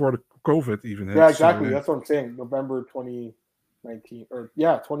before the COVID even hit. Yeah, exactly. So, That's what I'm saying. November 2019.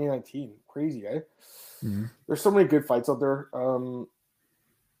 2019. Crazy, eh? Mm-hmm. There's so many good fights out there.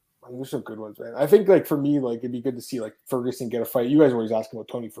 There's some good ones, man. I think, like, for me, like, it'd be good to see, like, Ferguson get a fight. You guys are always asking about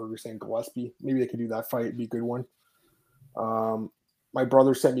Tony Ferguson and Gillespie. Maybe they could do that fight. It'd be a good one. My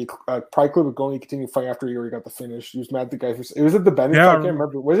brother sent me a pride clip of going to continue fighting after he already got the finish. He was mad at the guy it was at the Bennett fight. I can't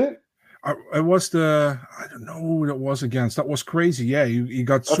remember. Was it? It was I don't know who it was against. That was crazy. Yeah, he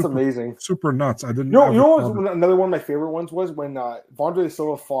got amazing. Super nuts. I didn't know. Another one of my favorite ones was when Wanderlei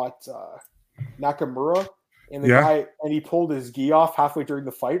Silva fought Nakamura. And the guy, and he pulled his gi off halfway during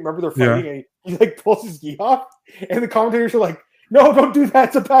the fight. Remember they're fighting, and he like pulls his gi off, and the commentators are like, "No, don't do that.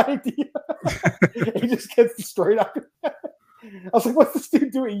 It's a bad idea." He just gets destroyed after that. I was like, "What's this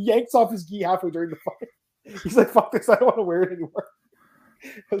dude doing?" He yanks off his gi halfway during the fight. He's like, fuck this, I don't want to wear it anymore.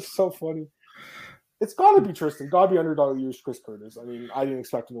 It's so funny. It's got to be Tristan. Got to be underdog of the year, Chris Curtis. I mean, I didn't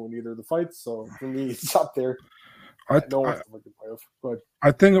expect him to win either of the fights, so for me, it's up there. No one's the fucking playoff. But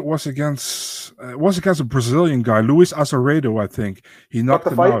I think it was against a Brazilian guy, Luis Azeredo. I think he knocked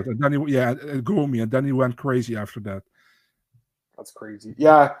him out, and then Gomi, and then he went crazy after that. That's crazy.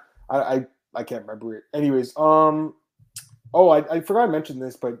 Yeah, I can't remember it. Anyways, I forgot to mention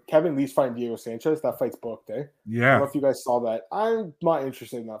this, but Kevin Lee's fighting Diego Sanchez. That fight's booked, eh? Yeah. I don't know if you guys saw that. I'm not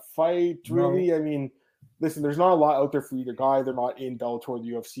interested in that fight, really. No. I mean, listen, there's not a lot out there for either guy. They're not in Bellator,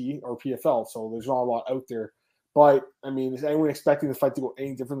 the UFC, or PFL, so there's not a lot out there. But, I mean, is anyone expecting the fight to go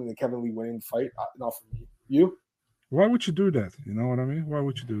any different than Kevin Lee winning the fight? Not for me. You? Why would you do that? You know what I mean? Why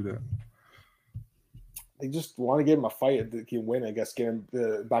would you do that? They just want to give him a fight that can win, I guess, get him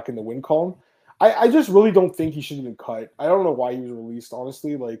back in the win column. I just really don't think he should have been cut. I don't know why he was released,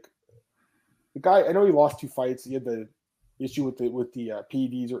 honestly. Like, the guy, I know he lost 2 fights. He had the issue with the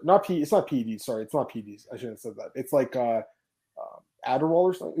PEDs, or not P. It's not PEDs. Sorry, it's not PEDs. I shouldn't have said that. It's like Adderall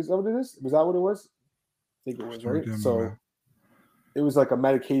or something. Is that what it is? Was that what it was? I think it was, right? So it was like a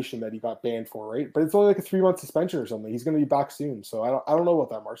medication that he got banned for, right? But it's only like a 3-month suspension or something. He's going to be back soon. So I don't know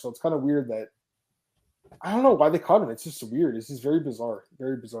about that, Marcel. It's kind of weird that I don't know why they cut him. It's just weird. It's just very bizarre.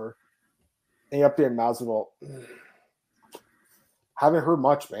 Very bizarre. And up there in Masvidal, haven't heard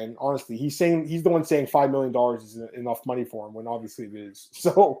much, man. Honestly, he's the one saying $5 million is enough money for him when obviously it is.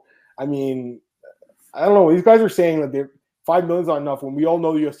 So, I mean, I don't know. These guys are saying that $5 million is not enough when we all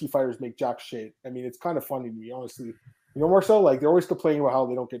know the UFC fighters make jack shit. I mean, it's kind of funny to me, honestly. You know, Marcel, like they're always complaining about how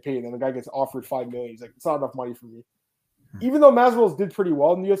they don't get paid, and then the guy gets offered $5 million. He's like, it's not enough money for me. Even though Masvidal did pretty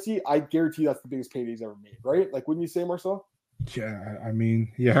well in the UFC, I guarantee that's the biggest payday he's ever made, right? Like, wouldn't you say, Marcel? Yeah, I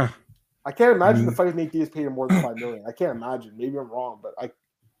mean, yeah. I can't imagine the fight Nate Diaz paid him more than $5 million. I can't imagine. Maybe I'm wrong, but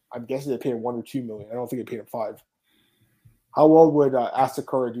I'm guessing they paid him $1 or $2 million. I don't think they paid him $5 million. How well would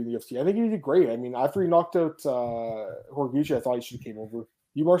Asakura do in the UFC? I think he did great. I mean, after he knocked out Horiguchi, I thought he should have came over.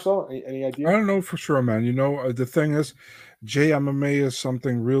 You, Marcel? Any idea? I don't know for sure, man. You know, the thing is, JMMA is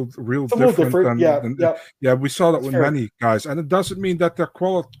something real different. Yeah, we saw that with many guys, and it doesn't mean that their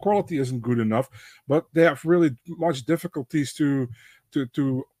quality isn't good enough, but they have really much difficulties to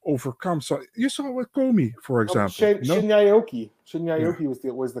overcome. So you saw it with Komi, for example. Shinya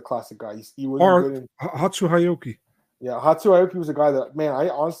Aoki was the classic guy. He was good Hatsu Hayoki. Yeah, Hatsu Hayoki was a guy that, man, I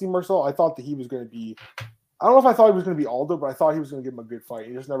honestly, Marcel, I thought that he was going to be. I don't know if I thought he was going to be Aldo, but I thought he was going to give him a good fight.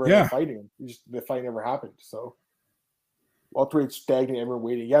 He just never ended up fighting him. The fight never happened. So, welterweight stagnant, everyone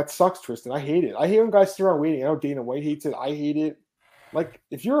waiting. Yeah, it sucks, Tristan. I hate it. I hate when guys sit around waiting. I know Dana White hates it. I hate it. Like,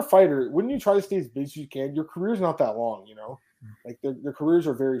 if you're a fighter, wouldn't you try to stay as busy as you can? Your career's not that long, you know? Like, their careers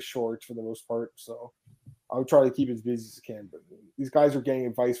are very short for the most part. So, I would try to keep as busy as you can. But these guys are getting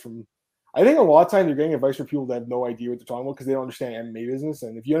advice from. I think a lot of times they're getting advice from people that have no idea what they're talking about because they don't understand MMA business.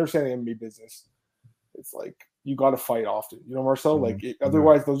 And if you understand the MMA business, it's like you got to fight often. You know, Marcel? Like,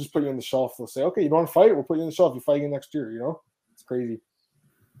 otherwise, they'll just put you on the shelf. They'll say, okay, you don't want to fight? We'll put you on the shelf. You fight again next year, you know? It's crazy.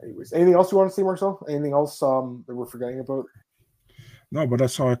 Anyways, anything else you want to say, Marcel? Anything else that we're forgetting about? No, but I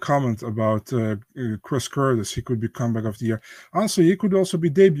saw a comment about Chris Curtis. He could be comeback of the year. Honestly, he could also be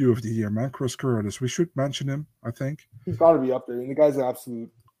debut of the year, man. Chris Curtis. We should mention him, I think. He's got to be up there. I mean, the guy's an absolute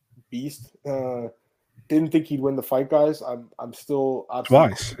beast. Didn't think he'd win the fight, guys. I'm still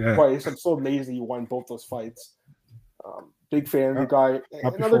twice. I'm so amazed that he won both those fights. Big fan of the guy.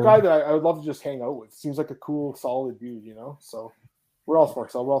 Another guy that I would love to just hang out with. Seems like a cool, solid dude, you know. So, what else,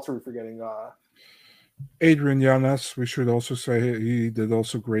 Marcel? What else are we forgetting? Adrian Yanez. We should also say he did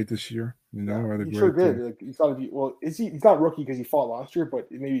also great this year. You know, he sure did. Like, he's got to be. Well, he's not rookie because he fought last year,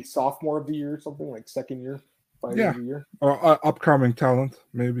 but maybe sophomore of the year or something, like second year. Of the year. Or upcoming talent,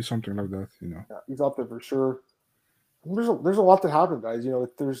 maybe something like that. You know, he's up there for sure. There's a lot that happened, guys. You know,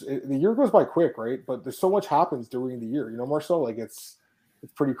 the year goes by quick, right? But there's so much happens during the year. You know, Marcel, like it's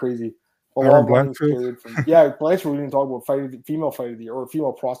pretty crazy. Blanchfield. Blanchfield. We didn't talk about female fight of the year or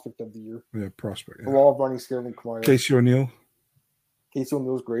female prospect of the year. Yeah, prospect. The law of running scared from Kamara. Casey O'Neill. Casey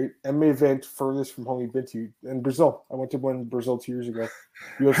O'Neill's great. MMA event furthest from home you've been to in Brazil. I went to one in Brazil 2 years ago.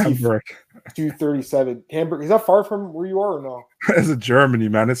 UFC 237. Hamburg. Is that far from where you are or no? It's in Germany,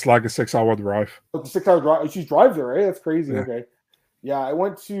 man. It's like a 6-hour drive. It's a 6-hour drive. You drive there, right? That's crazy. Yeah. Okay. Yeah, I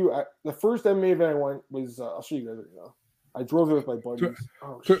went to the first MMA event I went was I'll show you guys right now. I drove there with my buddies.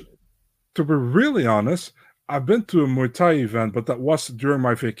 To be really honest, I've been to a Muay Thai event, but that was during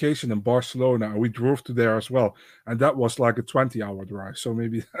my vacation in Barcelona. We drove to there as well, and that was like a 20-hour drive. So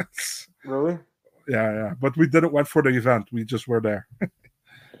maybe that's really, yeah. But we didn't went for the event; we just were there.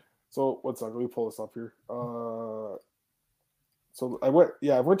 So what's up? Let me pull this up here. So I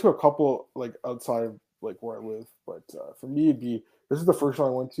went to a couple like outside of like where I live. But for me, this is the first one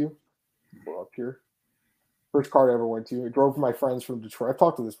I went to. We're up here. First card I ever went to. I drove with my friends from Detroit. I've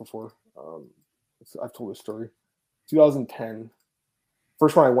talked to this before. I've told this story. 2010.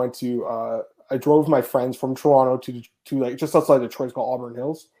 First one I went to. I drove my friends from Toronto to like just outside Detroit. It's called Auburn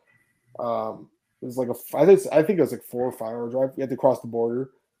Hills. It was like I think it was like 4 or 5 hour drive. We had to cross the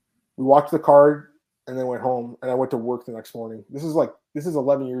border. We watched the card and then went home. And I went to work the next morning. This is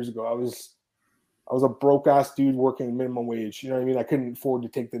 11 years ago. I was a broke ass dude working minimum wage. You know what I mean? I couldn't afford to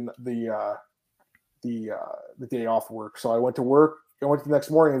take the day off work. So I went to work. I went to the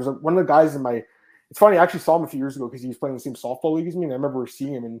next morning. It was like one of the guys in my. It's funny. I actually saw him a few years ago because he was playing the same softball league as me, and I remember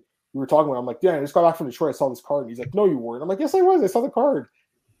seeing him and we were talking about it. I'm like, yeah, I just got back from Detroit. I saw this card. And he's like, no, you weren't. I'm like, yes, I was. I saw the card.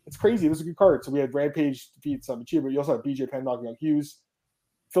 It's crazy. It was a good card. So we had Rampage defeat Sabachi, but you also had BJ Penn knocking out Hughes.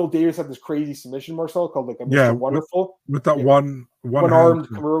 Phil Davis had this crazy submission, Marcel, called like a Mr. Wonderful. With that one armed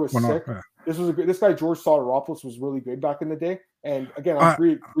Kimura was sick. Yeah. This guy George Soteropoulos was really good back in the day. And again, I'm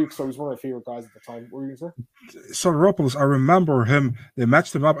Greek, so he's one of my favorite guys at the time. What were you going to say? Soteropoulos, I remember him. They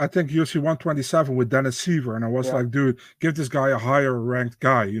matched him up, I think, UFC 127 with Dennis Seaver. And I was like, dude, give this guy a higher ranked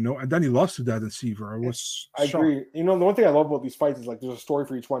guy, you know? And then he lost to Dennis Seaver. I agree. You know, the one thing I love about these fights is like there's a story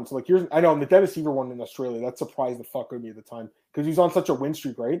for each one. So like I know the Dennis Seaver one in Australia, that surprised the fuck out of me at the time. Because he was on such a win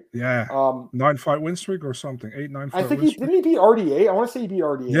streak, right? Yeah. 9-fight win streak or something. 8-9 fight. I think didn't he beat RDA? I want to say he beat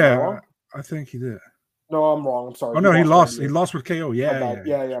RDA. Yeah, I think he did. No, I'm wrong. I'm sorry. Oh no, he lost. He lost with KO.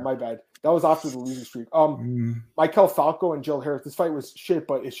 Yeah. My bad. That was after the losing streak. Michael Falco and Jill Harris. This fight was shit,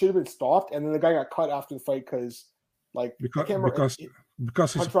 but it should have been stopped. And then the guy got cut after the fight because he's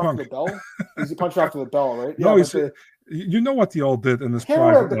a punk. The bell. He punched after the bell, right? No, you know what they all did in this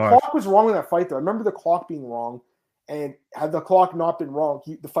private the life. Clock was wrong in that fight, though. I remember the clock being wrong. And had the clock not been wrong,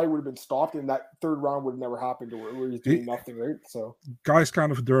 the fight would have been stopped, and that third round would have never happened, where he's doing nothing, right? So, guy's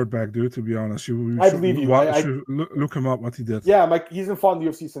kind of a dirtbag, dude. To be honest, I believe you. Look him up what he did. Yeah, he's been fought in the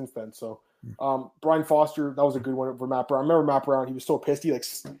UFC since then. So, Brian Foster, that was a good one for Matt Brown. I remember Matt Brown; he was so pissed.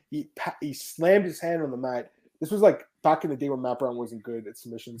 He slammed his hand on the mat. This was like back in the day when Matt Brown wasn't good at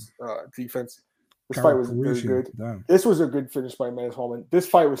submissions defense. This fight was very good. Damn. This was a good finish by Manus Hallman. This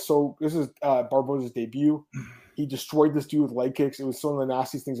fight was this is Barboza's debut. He destroyed this dude with leg kicks. It was some of the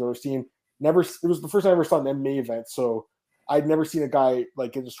nastiest things I've ever seen. It was the first time I ever saw an MMA event, so I'd never seen a guy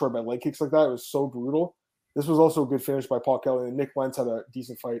like get destroyed by leg kicks like that. It was so brutal. This was also a good finish by Paul Kelly, and Nick Lentz had a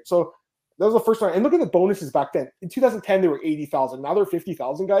decent fight. So that was the first time. And look at the bonuses back then. In 2010, they were 80,000. Now they're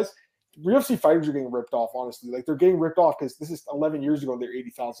 50,000 guys. UFC fighters are getting ripped off, honestly. Like they're getting ripped off because this is 11 years ago. They're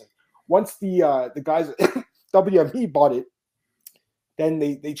 80,000. Once the guys at WME bought it, then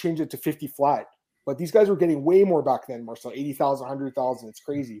they changed it to 50 flat. But these guys were getting way more back then, Marcel. 80,000, 100,000. It's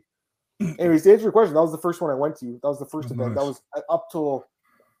crazy. Anyways, to answer your question, that was the first one I went to. That was the first event. That was up till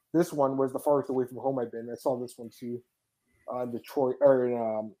this one was the farthest away from home I've been. I saw this one too in Detroit or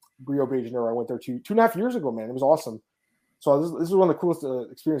in Rio de Janeiro. I went there 2.5 years ago, man. It was awesome. So this is one of the coolest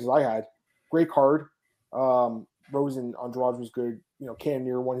experiences I had. Great card. Rose and Andrade was good. You know, Cam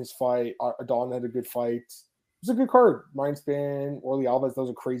Neer won his fight. Adon had a good fight. It was a good card. Mindspan, Orly Alves, that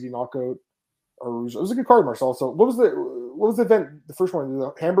was a crazy knockout. It was a good card, Marcel. So what was the event? The first one,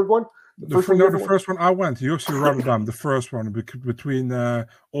 the Hamburg one. The first one I went. UFC Rotterdam, the first one between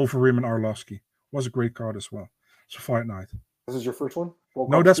Overeem and Arlovsky was a great card as well. It's a fight night. This is your first one?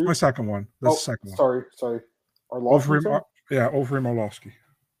 No, that's my second one. That's the second one. Sorry. Overeem Arlovsky.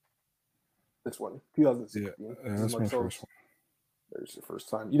 This one, 2016. Yeah, that's my first one. There's your first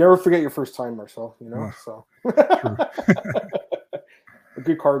time. You never forget your first time, Marcel. You know, so. A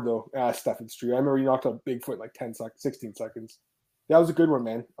good card though, Stephen Street. I remember you knocked out Bigfoot like 16 seconds. That was a good one,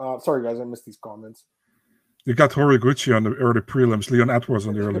 man. Sorry guys, I missed these comments. You got Horiguchi on the early prelims, Leon Edwards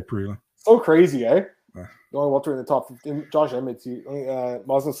on the early prelim. So crazy, eh? The only welter in the top 15. Josh Emmett,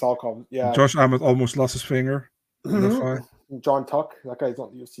 Mazda Salkov. Yeah. Josh Emmett almost lost his finger in the fight. John Tuck, that guy's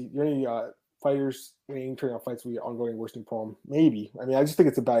not the UFC. The only fighters turning on fights will be ongoing worsening problem. Maybe. I mean, I just think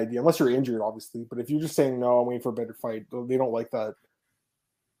it's a bad idea, unless you're injured, obviously. But if you're just saying no, I'm waiting for a better fight, they don't like that.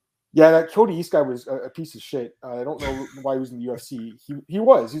 Yeah, that Cody East guy was a piece of shit. I don't know why he was in the UFC.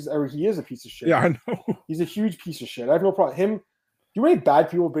 He is a piece of shit. Yeah, I know. He's a huge piece of shit. I have no problem. Do you know how many bad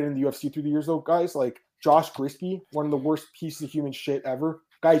people have been in the UFC through the years, though, guys? Like Josh Grisby, one of the worst pieces of human shit ever.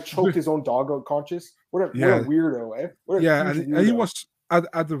 Guy choked his own dog out conscious. What a weirdo, eh? And he was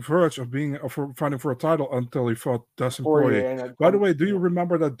at the verge of fighting for a title until he fought Dustin Poirier. By the way, do you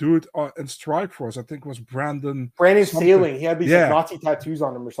remember that dude in Strikeforce? I think it was Brandon Sailing. He had these Nazi tattoos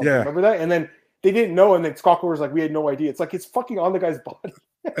on him or something. Yeah. Remember that? And then they didn't know, and then Scott was like, "We had no idea." It's like it's fucking on the guy's body.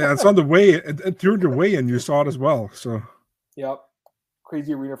 Yeah, it's on the way during the weigh-in. You saw it as well. So, yep,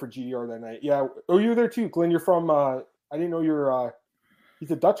 crazy arena for GDR that night. Yeah. Oh, you were there too, Glenn. You're from. I didn't know you're.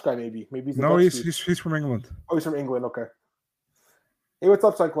 He's a Dutch guy, maybe. Maybe he's a No, Dutch he's from England. Oh, he's from England. Okay. Hey, what's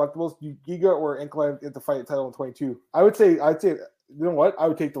up, Side Collectibles? You Giga or Ankle at the fight title in 22? I'd say. You know what? I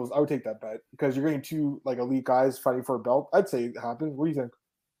would take those. I would take that bet because you're getting two like elite guys fighting for a belt. I'd say it happens. What do you think?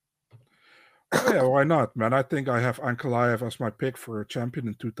 Oh, yeah, why not, man? I think I have Ankalaev as my pick for a champion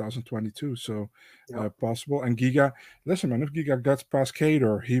in 2022, so possible. And Giga, listen, man, if Giga gets past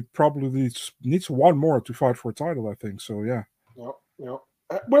Kader, he probably needs one more to fight for a title, I think. So, yeah. Yep.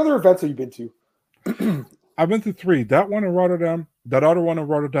 What other events have you been to? I've been to 3. That one in Rotterdam, that other one in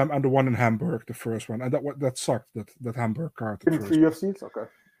Rotterdam, and the one in Hamburg, the first one. And that sucked, that Hamburg card. Been to 3 UFCs? Okay.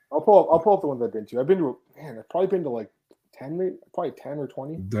 I'll pull up the ones I've been to. I've probably been to like 10, probably 10 or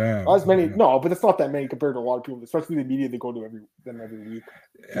 20. Damn. Not as many. No, but it's not that many compared to a lot of people, especially the media. They go to every week.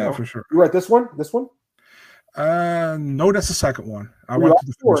 Yeah, for sure. You were at this one? This one? No, that's the second one. I went to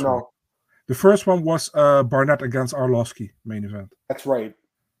the first one. The first one was Barnett against Arlovsky main event. That's right.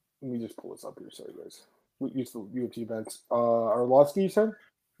 Let me just pull this up here. Sorry, guys. We used to UFC events. Arlovsky, you said?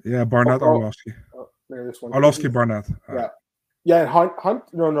 Yeah, Barnett, Arlovsky. This one. Arlovsky, Barnett. Yeah, and Hunt.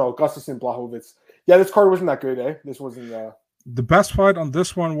 No, Gustafsson, Blachowicz. Yeah, this card wasn't that good, eh? This wasn't. The best fight on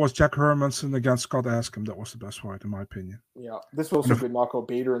this one was Jack Hermanson against Scott Askham. That was the best fight, in my opinion. Yeah, this was also good knockout.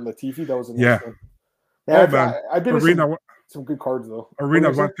 Bader and Latifi. That was a nice one. Yeah, man. I've been to some good cards though.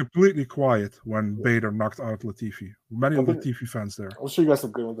 Arena went completely quiet when Bader knocked out Latifi. Many Latifi fans there. I'll show you guys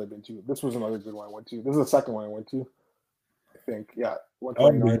some good ones I've been to. This was another good one I went to. This is the second one I went to. I think. Yeah.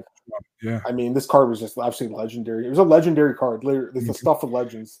 129. Yeah. I mean, this card was just absolutely legendary. It was a legendary card. Literally, it's the stuff of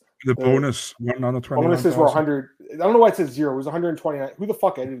legends. The bonus 120. Bonuses were 100. I don't know why it says 0. It was 129. Who the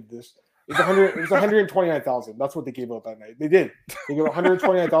fuck edited this? It was 100. It was 129,000. That's what they gave out that night. They did. They gave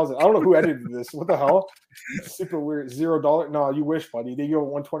 129,000. I don't know who edited this. What the hell? It's super weird. $0. No, you wish, buddy. They gave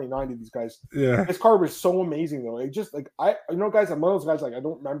 129 to these guys. Yeah. This card was so amazing though. It just like guys. I'm one of those guys like I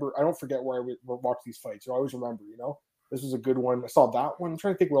don't remember. I don't forget where I watch these fights. I always remember. This was a good one. I saw that one. I'm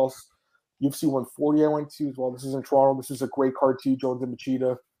trying to think what else. UFC 140 I went to as well. This is in Toronto. This is a great card too. Jones and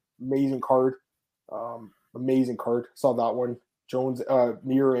Machida. Amazing card. Amazing card. Saw that one. Jones,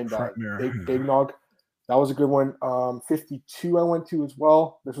 Mir and Big Nog. That was a good one. 52 I went to as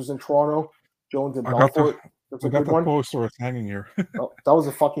well. This was in Toronto. Jones and Belfort. That's a good one. Poster it's hanging here. That was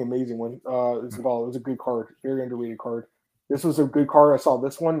a fucking amazing one. It was a good card. Very underrated card. This was a good card. I saw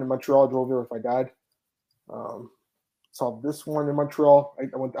this one in Montreal. I drove there with my dad. Saw this one in Montreal.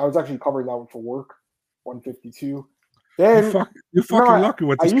 I was actually covering that one for work. 152. Then you're fucking lucky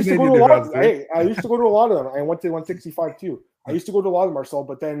with this Canadian events. I used to go to a lot of them. I went to 165 too. I used to go to a lot of them, Marcel,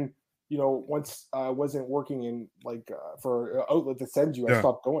 but then once I wasn't working in for an outlet that sends you, I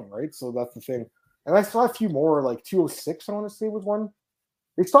stopped going, right? So that's the thing. And I saw a few more, like 206, I want to say was one.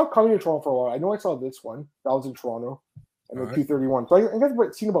 They stopped coming to Toronto for a while. I know I saw this one. That was in Toronto. And then 231. So I think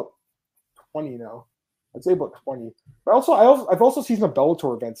I've seen about 20 now. I'd say about 20. But I've also seen some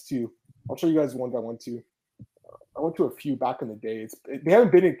Bellator events too. I'll show you guys the ones I went to. I went to a few back in the day. They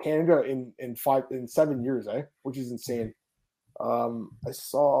haven't been in Canada in 7 years, which is insane. I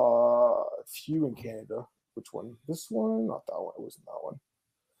saw a few in Canada. Which one? This one? Not that one. It wasn't that one.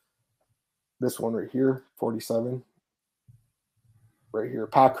 This one right here, 47. Right here.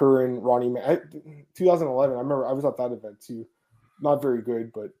 Pat Curran, Ronnie Man. 2011. I remember I was at that event too. Not very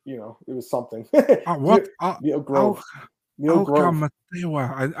good, but it was something. What? Neil Grove. Neil Grove.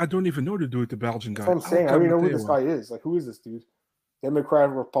 Matewa. I don't even know the dude, the Belgian guy. That's what I'm saying. I don't even know who this guy is. Like, who is this dude?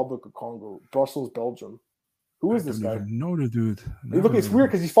 Democratic Republic of Congo, Brussels, Belgium. Who is this guy? I don't even know the dude. Look, it's weird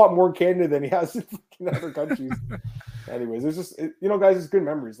because he's fought more in Canada than he has in other countries. Anyways, it's just guys, it's good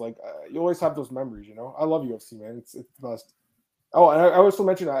memories. Like you always have those memories. I love UFC, man. It's the best. Oh, and I also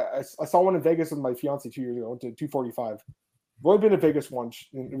mentioned I saw one in Vegas with my fiance 2 years ago. I went to 245. I've only been to Vegas once.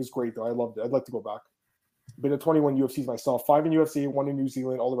 And it was great though. I loved it. I'd like to go back. Been to 21 UFCs myself. 5 in UFC, 1 in New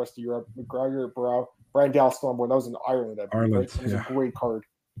Zealand, all the rest of Europe. McGregor, Barrow, Brian Dallas Stormborn. That was in Ireland. Right? It was a great card.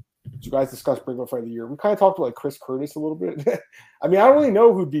 Did you guys discuss Breakout Fight of the Year? We kind of talked about Chris Curtis a little bit. I mean, I don't really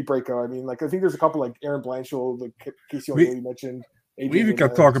know who'd be Breakout. I mean, I think there's a couple like Aaron Blanchard, like Casey O'Neill you mentioned. We even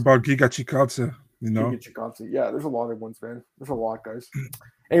can talk about Giga Chikadze, Giga Chikadze. Yeah, there's a lot of ones, man. There's a lot, guys.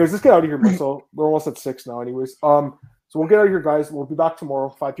 Anyways, let's get out of here, Marcel. We're almost at 6 now, anyways. So we'll get out of here, guys. We'll be back tomorrow,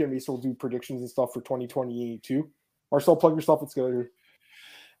 5 p.m. Eastern. We'll do predictions and stuff for 2022. Marcel, plug yourself. Let's get out of here.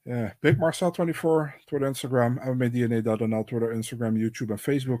 Yeah, Big Marcel24, Twitter, Instagram, MMADNA.nl, Twitter, Instagram, YouTube, and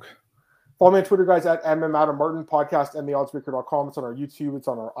Facebook. Follow me on Twitter, guys, at MMAdamMartin, podcast, MMAOddsBreaker.com. It's on our YouTube. It's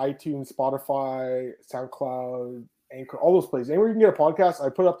on our iTunes, Spotify, SoundCloud, Anchor, all those places. Anywhere you can get a podcast, I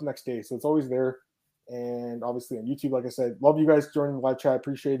put it up the next day. So it's always there. and obviously on YouTube. Like I said, love you guys joining the live chat.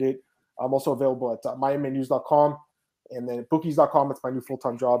 Appreciate it. I'm also available at MiamiNews.com and then bookies.com. It's my new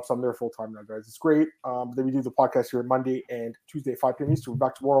full-time job, so I'm there full-time now, guys. It's great. Then we do the podcast here Monday and Tuesday at 5 p.m. Eastern. We're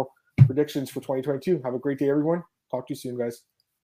back tomorrow. Predictions for 2022. Have a great day, everyone. Talk to you soon, guys.